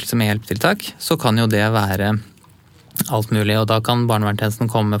en undersøkelse med hjelpetiltak, så kan jo det være alt mulig, og da kan barnevernstjenesten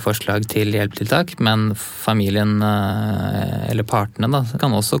komme med forslag til hjelpetiltak, men familien eller partene da,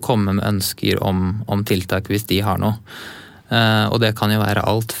 kan også komme med ønsker om tiltak hvis de har noe. Og det kan jo være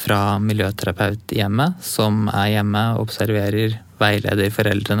alt fra miljøterapeut hjemme, som hjemme, observerer, veileder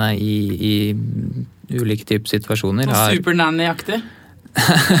foreldrene i ulike typer situasjoner. Supernanny-aktig?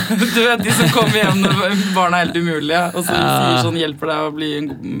 Du vet de som kommer hjem når barna helt umulige, og så sier sånn, hjelper deg å bli en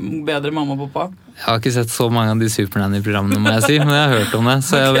bedre mamma og pappa? Jeg har ikke sett så mange av de Supernanny-programmene, må jeg si, men jeg har hørt om det,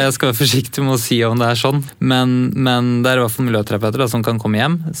 så jeg skal være forsiktig med å si om det sånn. Men det i hvert fall miljøterapeuter som kan komme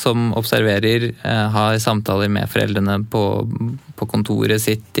hjem, som observerer, har samtaler med foreldrene på kontoret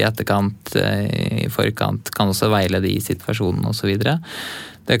sitt i etterkant, i forkant, kan også veilede i situasjonen og så videre.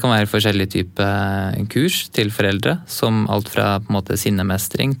 Det kan være forskjellige typer kurs til foreldre, som alt fra på en måte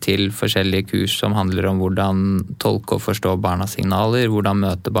sinnemestring til forskjellige kurs som handler om hvordan tolke og forstå barnas signaler, hvordan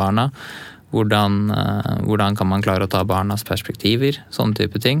møte barna, hvordan kan man klare å ta barnas perspektiver, sånne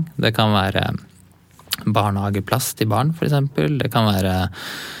type ting. Det kan være barnehageplass til barn, for eksempel. Det kan være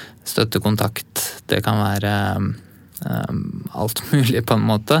støttekontakt. Det kan være alt mulig på en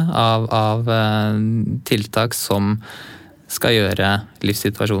måte av tiltak som skal gjøre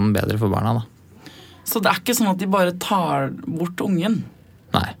livssituasjonen bedre for barna da. Så det ikke sånn at de bare tar bort ungen?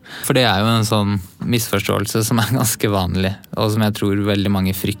 Nei, for det jo en sånn misforståelse som ganske vanlig, og som jeg tror veldig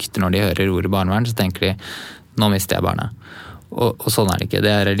mange frykter når de hører ordet barnevern, så tenker de, nå mister jeg barnet. Og sånn det ikke.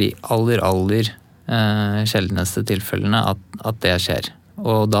 Det de aller sjeldneste tilfellene at det skjer.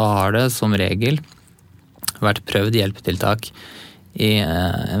 Og da har det som regel vært prøvd hjelpetiltak i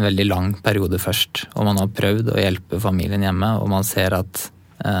en veldig lang periode først, og man har prøvd å hjelpe familien hjemme, og man ser at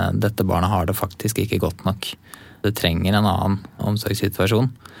dette barnet har det faktisk ikke godt nok. Det trenger en annen omsorgssituasjon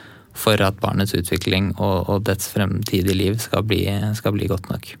for at barnets utvikling og dets fremtidige liv skal bli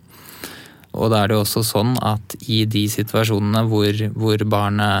godt nok. Og da det jo også sånn at i de situasjonene hvor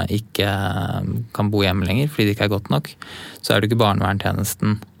barnet ikke kan bo hjemme lenger fordi det ikke godt nok, så det ikke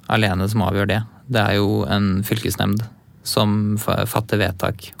barnevernstjenesten alene som avgjør det. Det jo en fylkesnemnd som fatter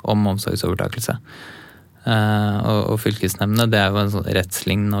vedtak om omsorgsovertakelse. Og fylkesnemndene, det jo en sånn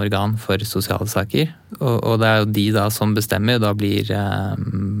rettslignende organ for sosiale saker, og det jo de da som bestemmer. Da blir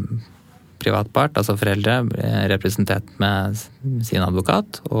privatpart, altså foreldre, representert med sin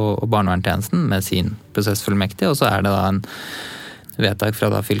advokat, og barnevernstjenesten med sin prosessfullmektig, og så det da en vedtak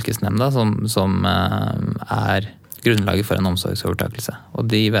fra da fylkesnemnda som grunnlaget for en omsorgsovertakelse. Og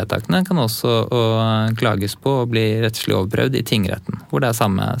de vedtakene kan også klages på og bli rettslig overprøvd i tingretten, hvor det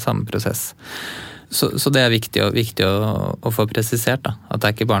samme prosess. Så det viktig å få presisert da, at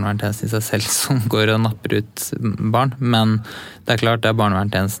det ikke barnevernstjenesten i seg selv som går og napper ut barn, men det klart det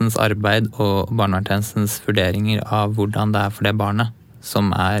barnevernstjenestens arbeid og barnevernstjenestens vurderinger av hvordan det for det barnet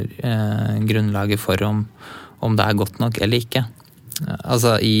som grunnlaget for om det godt nok eller ikke.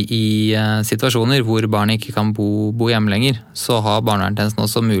 Altså i situasjoner hvor barnet ikke kan bo hjemme lenger, så har barnevernstjenesten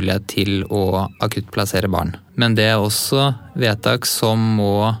også mulighet til å akuttplassere barn. Men det også vedtak som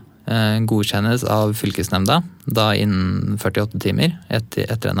må godkjennes av fylkesnemnda, da innen 48 timer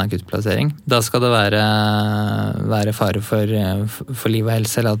etter en akuttplassering. Da skal det være fare for liv og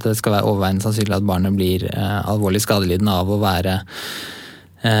helse, eller at det skal være overveiende sannsynlig at barnet blir alvorlig skadelidende av å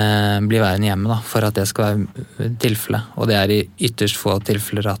bli værende hjemme, da, for at det skal være tilfelle. Og det i ytterst få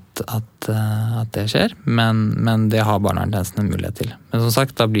tilfeller at det skjer, men det har barnevernstjenesten en mulighet til. Men som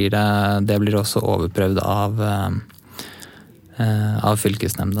sagt, da blir det blir også overprøvd av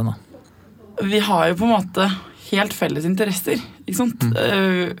fylkesnemnden da. Vi har jo på en måte helt felles interesser, ikke sant?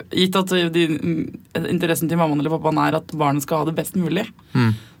 Gitt at interessen til mammaen eller pappaen at barnet skal ha det best mulig,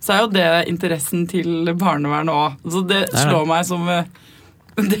 så jo det interessen til barnevernet også. Så det slår meg som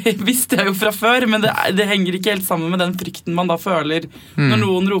det visste jeg jo fra før, men det henger ikke helt sammen med den frykten man da føler når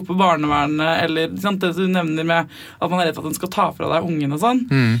noen roper barnevernet, eller det du nevner med at man redd for at den skal ta fra deg ungen og sånn,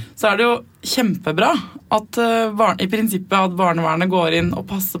 så det jo kjempebra at i prinsippet at barnevernet går inn og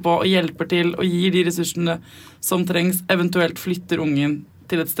passer på og hjelper til og gir de ressursene som trengs, eventuelt flytter ungen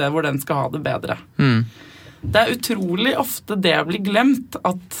til et sted hvor den skal ha det bedre. Det utrolig ofte det blir glemt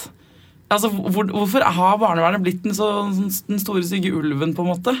at altså, hvorfor har barnevernet blitt den store stygge ulven, på en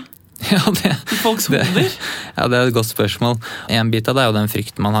måte? Ja, I folks hoder? Ja, det et godt spørsmål. En bit av det jo den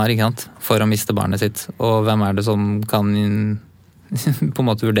frykten man har, ikke sant? For å miste barnet sitt. Og hvem det som kan på en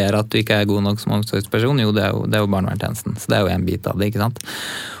måte vurdere at du ikke god nok som omsorgsperson? Jo, det jo barnevernstjenesten. Så det jo en bit av det, ikke sant?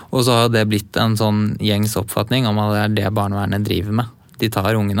 Og så har det blitt en sånn gjengs oppfatning om at det det barnevernet driver med. De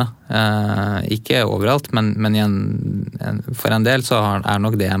tar ungene. Ikke overalt, men for en del så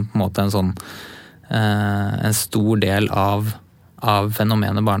nok det på en måte en sånn en stor del av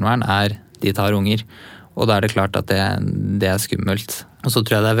fenomenet barnevern de tar unger. Og da det klart at det skummelt. Og så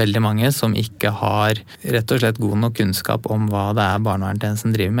tror jeg det veldig mange som ikke har rett og slett god nok kunnskap om hva det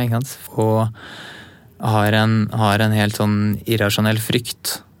barnevernstjenesten driver med, ikke sant? Og har en helt sånn irrasjonell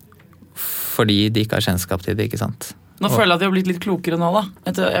frykt fordi de ikke har kjennskap til det, ikke sant? Nå føler jeg at jeg har blitt litt klokere nå da.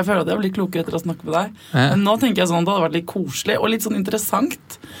 Jeg føler at jeg har blitt klokere etter å snakke med deg. Ja. Men nå tenker jeg sånn at det hadde vært litt koselig og litt sånn interessant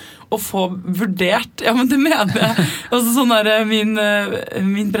å få vurdert, ja, men det mener jeg. Altså sånn der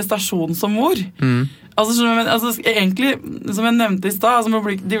min prestasjon som mor. Altså egentlig, som jeg nevnte i sted,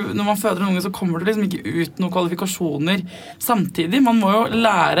 når man føder en unge, så kommer det liksom ikke ut noen kvalifikasjoner samtidig. Man må jo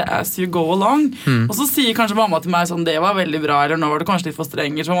lære as you go along. Og så sier kanskje mamma til meg sånn, det var veldig bra, eller nå var det kanskje litt for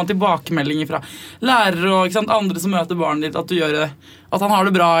strenger. Så man har tilbakemeldinger fra lærere og ikke sant, andre som møter barnet ditt, at du gjør det, at han har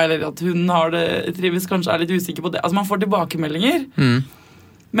det bra, eller at hun har det, trives, kanskje er litt usikker på det. Altså man får tilbakemeldinger.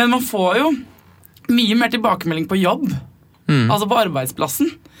 Men man får jo mye mer tilbakemelding på jobb. Altså på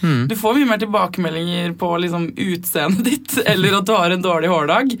arbeidsplassen. Du får mye mer tilbakemeldinger på liksom, utseendet ditt, eller at du har en dårlig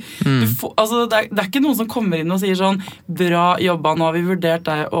hårdag. Altså, det er ikke noen som kommer inn og sier sånn, bra jobba, nå har vi vurdert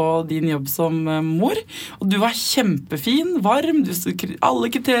deg og din jobb som mor, og du var kjempefin, varm, alle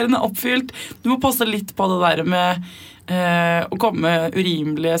kriteriene oppfylt. Du må passe litt på det der med å komme med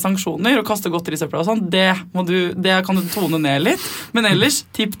urimelige sanksjoner og kaste godteri i søpla og sånn. Det kan du tone ned litt, men ellers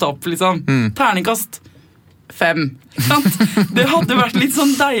tipp topp, liksom. Terningkast 5. Det hadde vært litt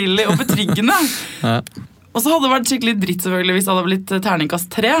sånn deilig og betryggende. Og så hadde det vært skikkelig dritt selvfølgelig hvis det hadde blitt terningkast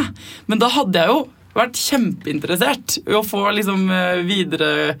 3. Men da hadde jeg jo vært kjempeinteressert i å få liksom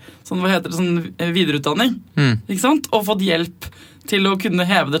videre, sånn, hva heter det, sånn videreutdanning. Ikke sant? Og fått hjelp til å kunne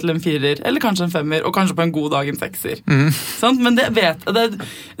heve det til en 4, eller kanskje en 5, og kanskje på en god dag en 6. Sant? Men det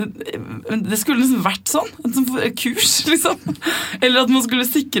skulle liksom vært sånn, et kurs liksom. Eller at man skulle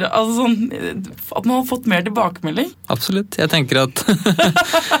sikre, altså sånn, at man har fått mer tilbakemelding. Absolutt, jeg tenker at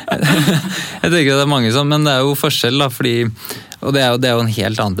det er mange sånn, men det er jo forskjell da, fordi, og det er jo en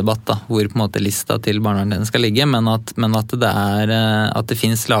helt annen debatt da, hvor på en måte lista til barnevernet skal ligge, men at det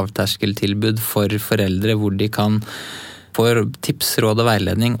finnes lavterskeltilbud for foreldre hvor de kan få tips, råd og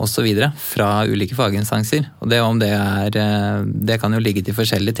veiledning og så videre fra ulike faginstanser. Og det kan jo ligge til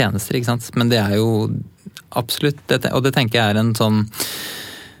forskjellige tjenester, ikke sant? Men det er jo absolutt, og det tenker jeg er en sånn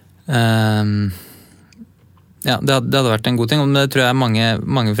ja, det hadde vært en god ting, og det tror jeg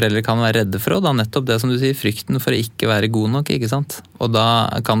mange foreldre kan være redde for, og da nettopp det som du sier, frykten for å ikke være god nok, ikke sant? Og da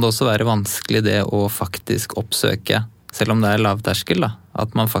kan det også være vanskelig det å faktisk oppsøke, selv om det er lavterskel da,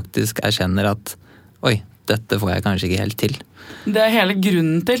 at man faktisk erkjenner at oi, dette får jeg kanskje ikke helt til. Det er hele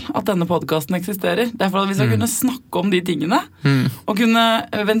grunnen til at denne podcasten eksisterer. Det er for at vi skal kunne snakke om de tingene, og kunne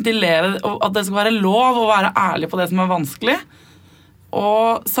ventilere, og at det skal være lov å være ærlig på det som er vanskelig,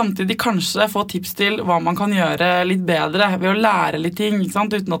 og samtidig kanskje få tips til hva man kan gjøre litt bedre ved å lære litt ting, ikke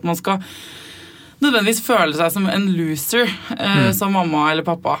sant? Uten at man skal nødvendigvis føle seg som en loser som mamma eller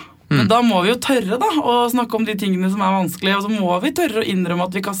pappa. Men da må vi jo tørre da, å snakke om de tingene som er vanskelige, og så må vi tørre å innrømme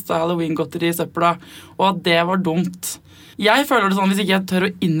at vi kastet Halloween-godteri i søpla, og at det var dumt. Jeg føler det sånn, hvis ikke jeg tør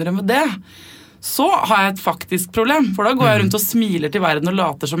å innrømme det, så har jeg et faktisk problem, for da går jeg rundt og smiler til verden og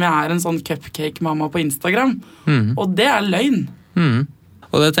later som jeg er en sånn cupcake-mamma på Instagram, og det er løgn.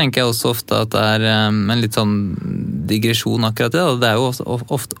 Og det tenker jeg også ofte at det er en litt sånn digresjon akkurat det, og det er jo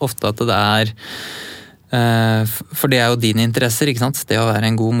ofte at det er for det er jo dine interesser, ikke sant? Det å være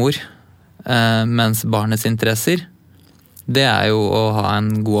en god mor. Mens barnets interesser, det er jo å ha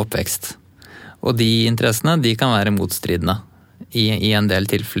en god oppvekst. Og de interessene, de kan være motstridende i en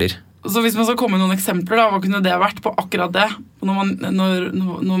del tilfeller. Så hvis man skal komme med noen eksempler da, hva kunne det vært på akkurat det?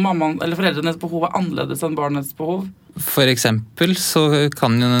 Når mammaen eller foreldrenes behov er annerledes enn barnets behov? For eksempel så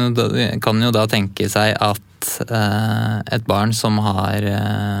kan jo da tenke seg at et barn som har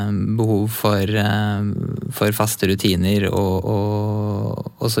behov for faste rutiner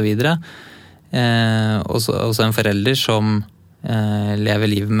og så videre, også en forelder som lever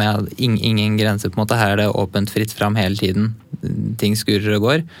livet med ingen grenser på en måte, her er det åpent fritt fram hele tiden, ting skurrer og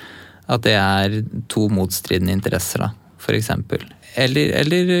går, at det er to motstridende interesser da, for eksempel.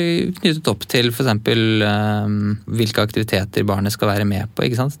 Eller knyttet opp til for eksempel hvilke aktiviteter barnet skal være med på,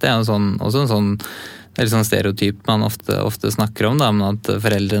 ikke sant? Det er jo også en sånn det er sånn stereotyp man ofte snakker om, da, men at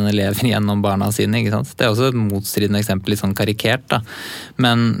foreldrene lever gjennom barna sine, ikke sant? Det er også et motstridende eksempel, litt sånn karikert, da.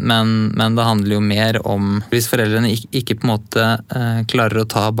 Men det handler jo mer om, hvis foreldrene ikke på en måte klarer å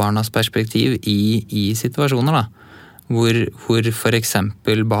ta barnas perspektiv i situasjoner, da, hvor for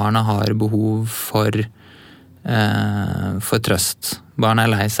eksempel barna har behov for trøst. Barna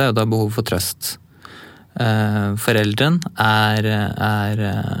er lei seg, og da har behov for trøst. Foreldren er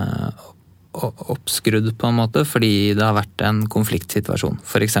oppskrudd på en måte, fordi det har vært en konfliktsituasjon,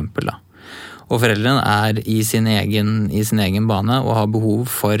 for eksempel da. og foreldrene i sin egen bane og har behov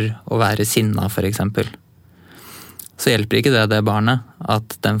for å være sinna, for eksempel. Så hjelper ikke det barnet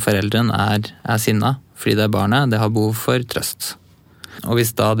at den foreldren er sinna, fordi det barnet det har behov for trøst. Og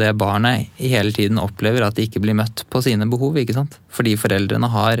hvis da det barnet hele tiden opplever at de ikke blir møtt på sine behov, ikke sant? Fordi foreldrene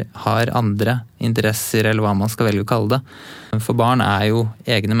har andre interesser, eller hva man skal velge å kalle det. For barn er jo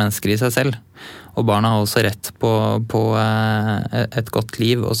egne mennesker i seg selv, og barna har også rett på et godt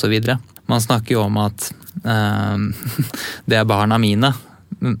liv og så videre. Man snakker jo om at det er barna mine,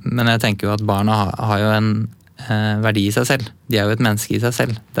 men jeg tenker jo at barna har jo en verdi i seg selv. De er jo et menneske i seg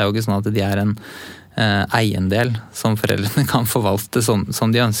selv. Det er jo ikke sånn at de er en eiendel som foreldrene kan forvalte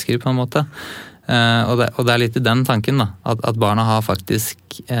som de ønsker på en måte. Og det er litt i den tanken da, at barna har faktisk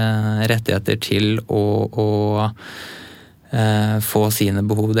rettigheter til å få sine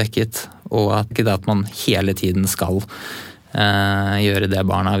behov dekket, og at ikke det at man hele tiden skal gjøre det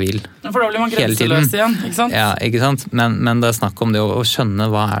barna vil. For da blir man grenseløs igjen, ikke sant? Ja, ikke sant? Men det er snakk om det å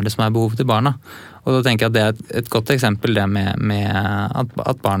skjønne hva er det som er behovet til barna. Og da tenker jeg at det er et godt eksempel det med at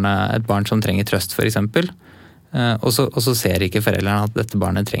et barn som trenger trøst, for eksempel, og så ser ikke foreldrene at dette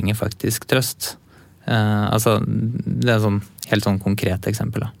barnet trenger faktisk trøst. Altså, det er helt sånn konkret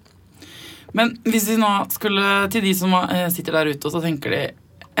eksempel da. Men hvis vi nå skulle til de som sitter der ute, og så tenker de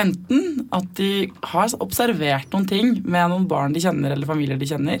enten at de har observert noen ting med noen barn de kjenner, eller familier de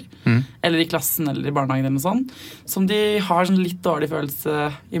kjenner, eller i klassen, eller i barnehagen eller noe sånt, som de har sånn litt dårlig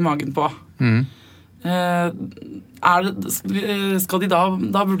følelse i magen på. Skal de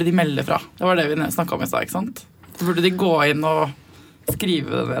da burde de melde fra. Det var det vi snakket om i stad, ikke sant? Så burde de gå inn og skrive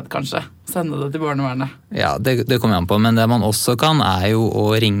det ned, kanskje. Sende det til barnevernet. Ja, det kommer an på, men det man også kan er jo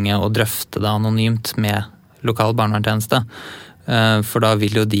å ringe og drøfte det anonymt med lokal barnevernstjeneste. For da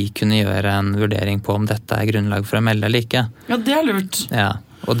vil jo de kunne gjøre en vurdering på om dette er grunnlag for å melde eller ikke. Ja, det er lurt. Ja,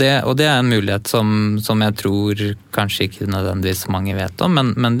 og det er en mulighet som jeg tror kanskje ikke nødvendigvis mange vet om,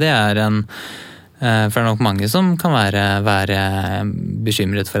 men det er for det er nok mange som kan være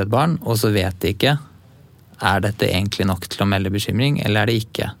bekymret for et barn, og så vet de ikke, er dette egentlig nok til å melde bekymring, eller er det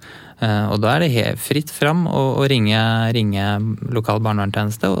ikke? Og da er det fritt fram å ringe lokal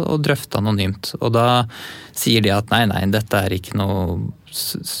barnevernstjeneste og drøfte anonymt. Og da sier de at nei, dette er ikke noe,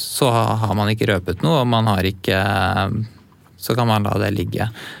 så har man ikke røpet noe, og man har ikke, så kan man la det ligge.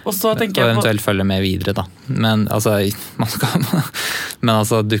 Og så tenker jeg eventuelt følge med videre da. Men altså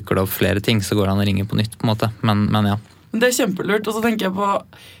dukker det opp flere ting, så går det an å ringe på nytt på en måte. Men ja. Det er kjempelurt, og så tenker jeg på,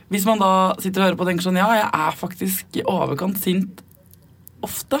 hvis man da sitter og hører på og tenker sånn, ja, jeg er faktisk i overkant sint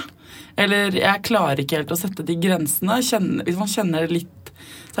ofte, eller jeg klarer ikke helt å sette de grensene, hvis man kjenner litt,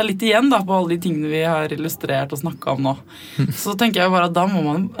 så er det litt igjen da på alle de tingene vi har illustrert og snakket om nå, så tenker jeg bare at da må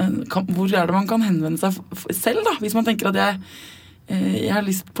man, hvor er det man kan henvende seg selv da, hvis man tenker at jeg har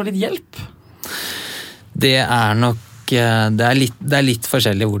lyst på litt hjelp? Det er nok det er litt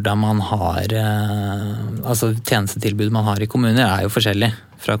forskjellig hvordan man har altså tjenestetilbud man har i kommuner er jo forskjellig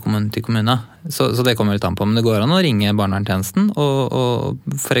fra kommune til kommune, så det kommer litt an på, men det går an å ringe barnevernstjenesten og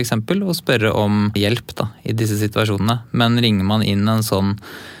for eksempel å spørre om hjelp da, i disse situasjonene, men ringer man inn en sånn,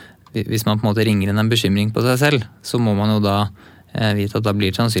 hvis man på en måte ringer inn en bekymring på seg selv, så må man jo da vite at da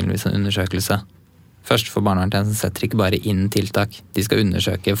blir det sannsynligvis en undersøkelse. Først for barnevernstjenesten setter ikke bare inn tiltak, de skal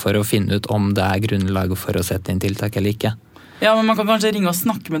undersøke for å finne ut om det er grunnlag for å sette inn tiltak eller ikke. Ja, men man kan kanskje ringe og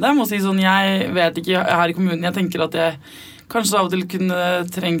snakke med dem og si sånn, jeg vet ikke, jeg er her i kommunen, jeg tenker at jeg kanskje av og til kunne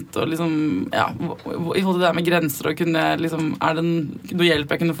trengt å liksom, ja, i forhold til det med grenser og kunne liksom, er det noe hjelp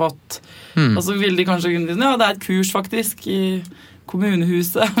jeg kunne fått? Og så vil de kanskje kunne, ja, det er et kurs faktisk i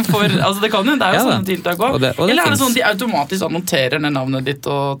kommunehuset for, altså det kan jo, det er jo sånne tiltak også. Eller er det sånn at de automatisk annoterer ned navnet ditt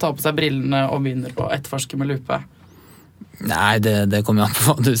og tar på seg brillene og begynner å etterforske med lupe? Nei, det kommer jo an på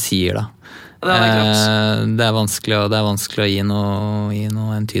hva du sier da. Det er vanskelig å gi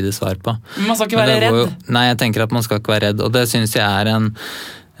noe entydig svar på. Men man skal ikke være redd? Nei, jeg tenker at man skal ikke være redd, og det synes jeg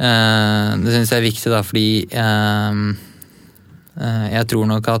er viktig da, fordi jeg tror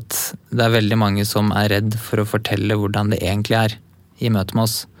nok at det er veldig mange som er redd for å fortelle hvordan det egentlig er i møte med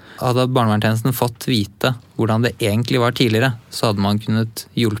oss. Hadde barnevernstjenesten fått vite hvordan det egentlig var tidligere, så hadde man kunnet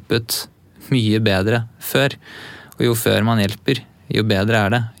hjulpet mye bedre før. Og jo før man hjelper, jo bedre er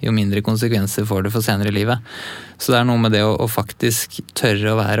det, jo mindre konsekvenser får det for senere i livet. Så det er noe med det å faktisk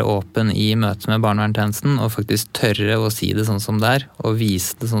tørre å være åpen i møte med barnevernstjenesten, og faktisk tørre å si det sånn som det er, og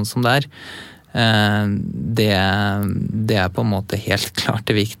vise det sånn som det er. Det er på en måte helt klart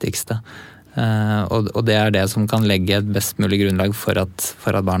det viktigste. Og det er det som kan legge et best mulig grunnlag for at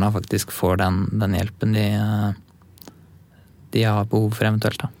barna faktisk får den hjelpen de har behov for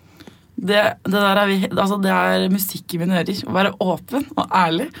eventuelt da. Det der det er musikk i mine ører, å være åpen og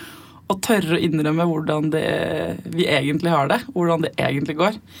ærlig, å tørre å innrømme hvordan vi egentlig har det, hvordan det egentlig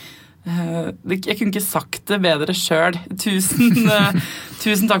går. Jeg kunne ikke sagt det bedre selv.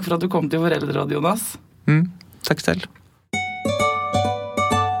 Tusen takk for at du kom til Foreldrerådet, Jonas. Takk selv.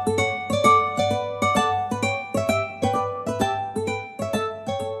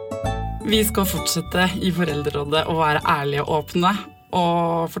 Vi skal fortsette i Foreldrerådet å være ærlige og åpne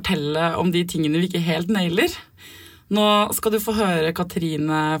og fortelle om de tingene vi ikke helt nailer. Nå skal du få høre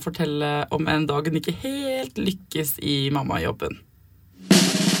Katrine fortelle om en dag hun ikke helt lykkes i mammajobben.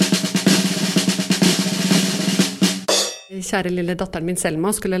 Kjære lille datteren min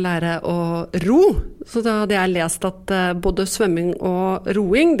Selma skulle lære å ro, så da hadde jeg lest at både svømming og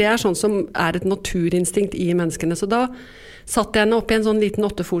roing, det sånn som et naturinstinkt i menneskene. Så da satte jeg henne opp i en sånn liten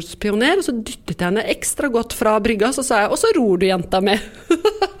 8-fots pioner, og så dyttet jeg henne ekstra godt fra brygga, så sa jeg, og så ror du jenta med.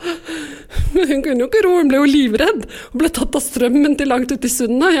 Men hun kunne jo ikke ro, hun ble jo livredd. Hun ble tatt av strømmen til langt ut i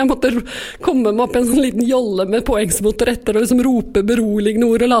sundet. Jeg måtte komme meg opp i en sånn liten jolle med påhengsmotor etter og liksom rope beroligende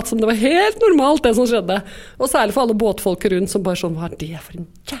ord og late som det var helt normalt det som skjedde. Og særlig for alle båtfolk rundt som bare sånn, hva det for en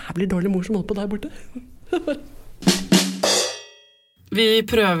jævlig dårlig mor som holdt på der borte? Vi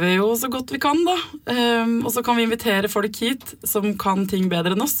prøver jo så godt vi kan da, og så kan vi invitere folk hit som kan ting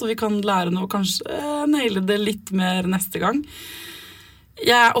bedre enn oss, så vi kan lære noe og kanskje naile det litt mer neste gang.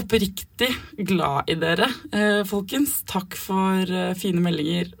 Jeg oppriktig glad i dere, folkens. Takk for fine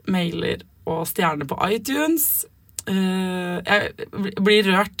meldinger, mailer og stjerner på iTunes. Jeg blir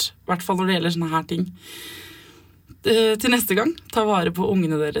rørt, i hvert fall når det gjelder sånne her ting. Til neste gang, ta vare på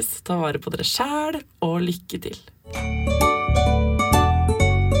ungene deres, ta vare på dere selv, og lykke til.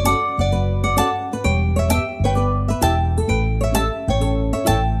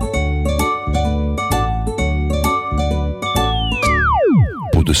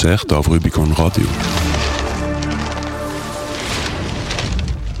 Produsert av Rubicon Radio.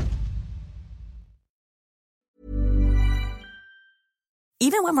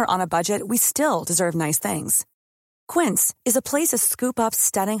 Even when we're on a budget, we still deserve nice things. Quince is a place to scoop up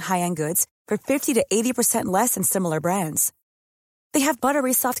stunning high-end goods for 50 to 80% less than similar brands. They have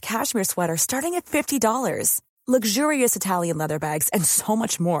buttery soft cashmere sweaters starting at $50, luxurious Italian leather bags, and so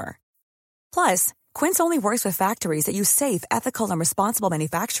much more. Plus, Quince only works with factories that use safe, ethical, and responsible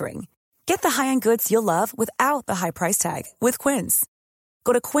manufacturing. Get the high-end goods you'll love without the high price tag with Quince.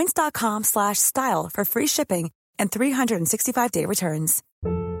 Go to quince.com/style for free shipping and 365-day returns.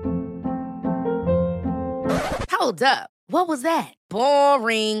 Hold up. What was that?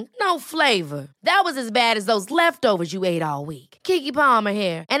 Boring. No flavor. That was as bad as those leftovers you ate all week. Keke Palmer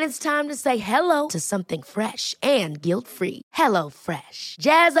here, and it's time to say hello to something fresh and guilt-free. Hello Fresh.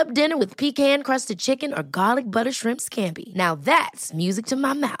 Jazz up dinner with pecan-crusted chicken or garlic butter shrimp scampi. Now that's music to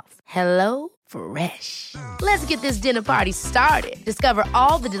my mouth. Hello Fresh. Let's get this dinner party started. Discover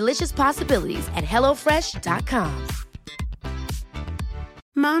all the delicious possibilities at HelloFresh.com.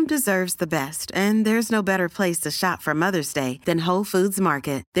 Mom deserves the best, and there's no better place to shop for Mother's Day than Whole Foods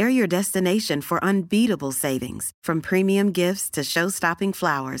Market. They're your destination for unbeatable savings, from premium gifts to show-stopping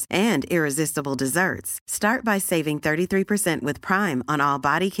flowers and irresistible desserts. Start by saving 33% with Prime on all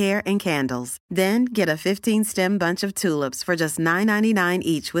body care and candles. Then get a 15-stem bunch of tulips for just $9.99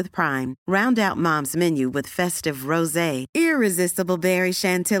 each with Prime. Round out Mom's menu with festive rosé, irresistible berry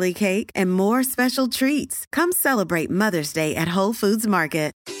chantilly cake, and more special treats. Come celebrate Mother's Day at Whole Foods Market.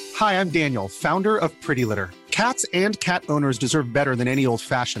 Hi, I'm Daniel, founder of Pretty Litter. Cats and cat owners deserve better than any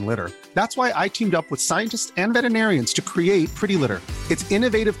old-fashioned litter. That's why I teamed up with scientists and veterinarians to create Pretty Litter. Its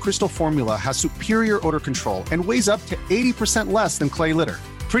innovative crystal formula has superior odor control and weighs up to 80% less than clay litter.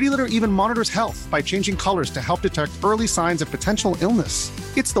 Pretty Litter even monitors health by changing colors to help detect early signs of potential illness.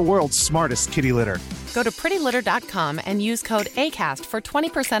 It's the world's smartest kitty litter. Go to prettylitter.com and use code ACAST for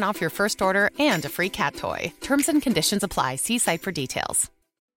 20% off your first order and a free cat toy. Terms and conditions apply. See site for details.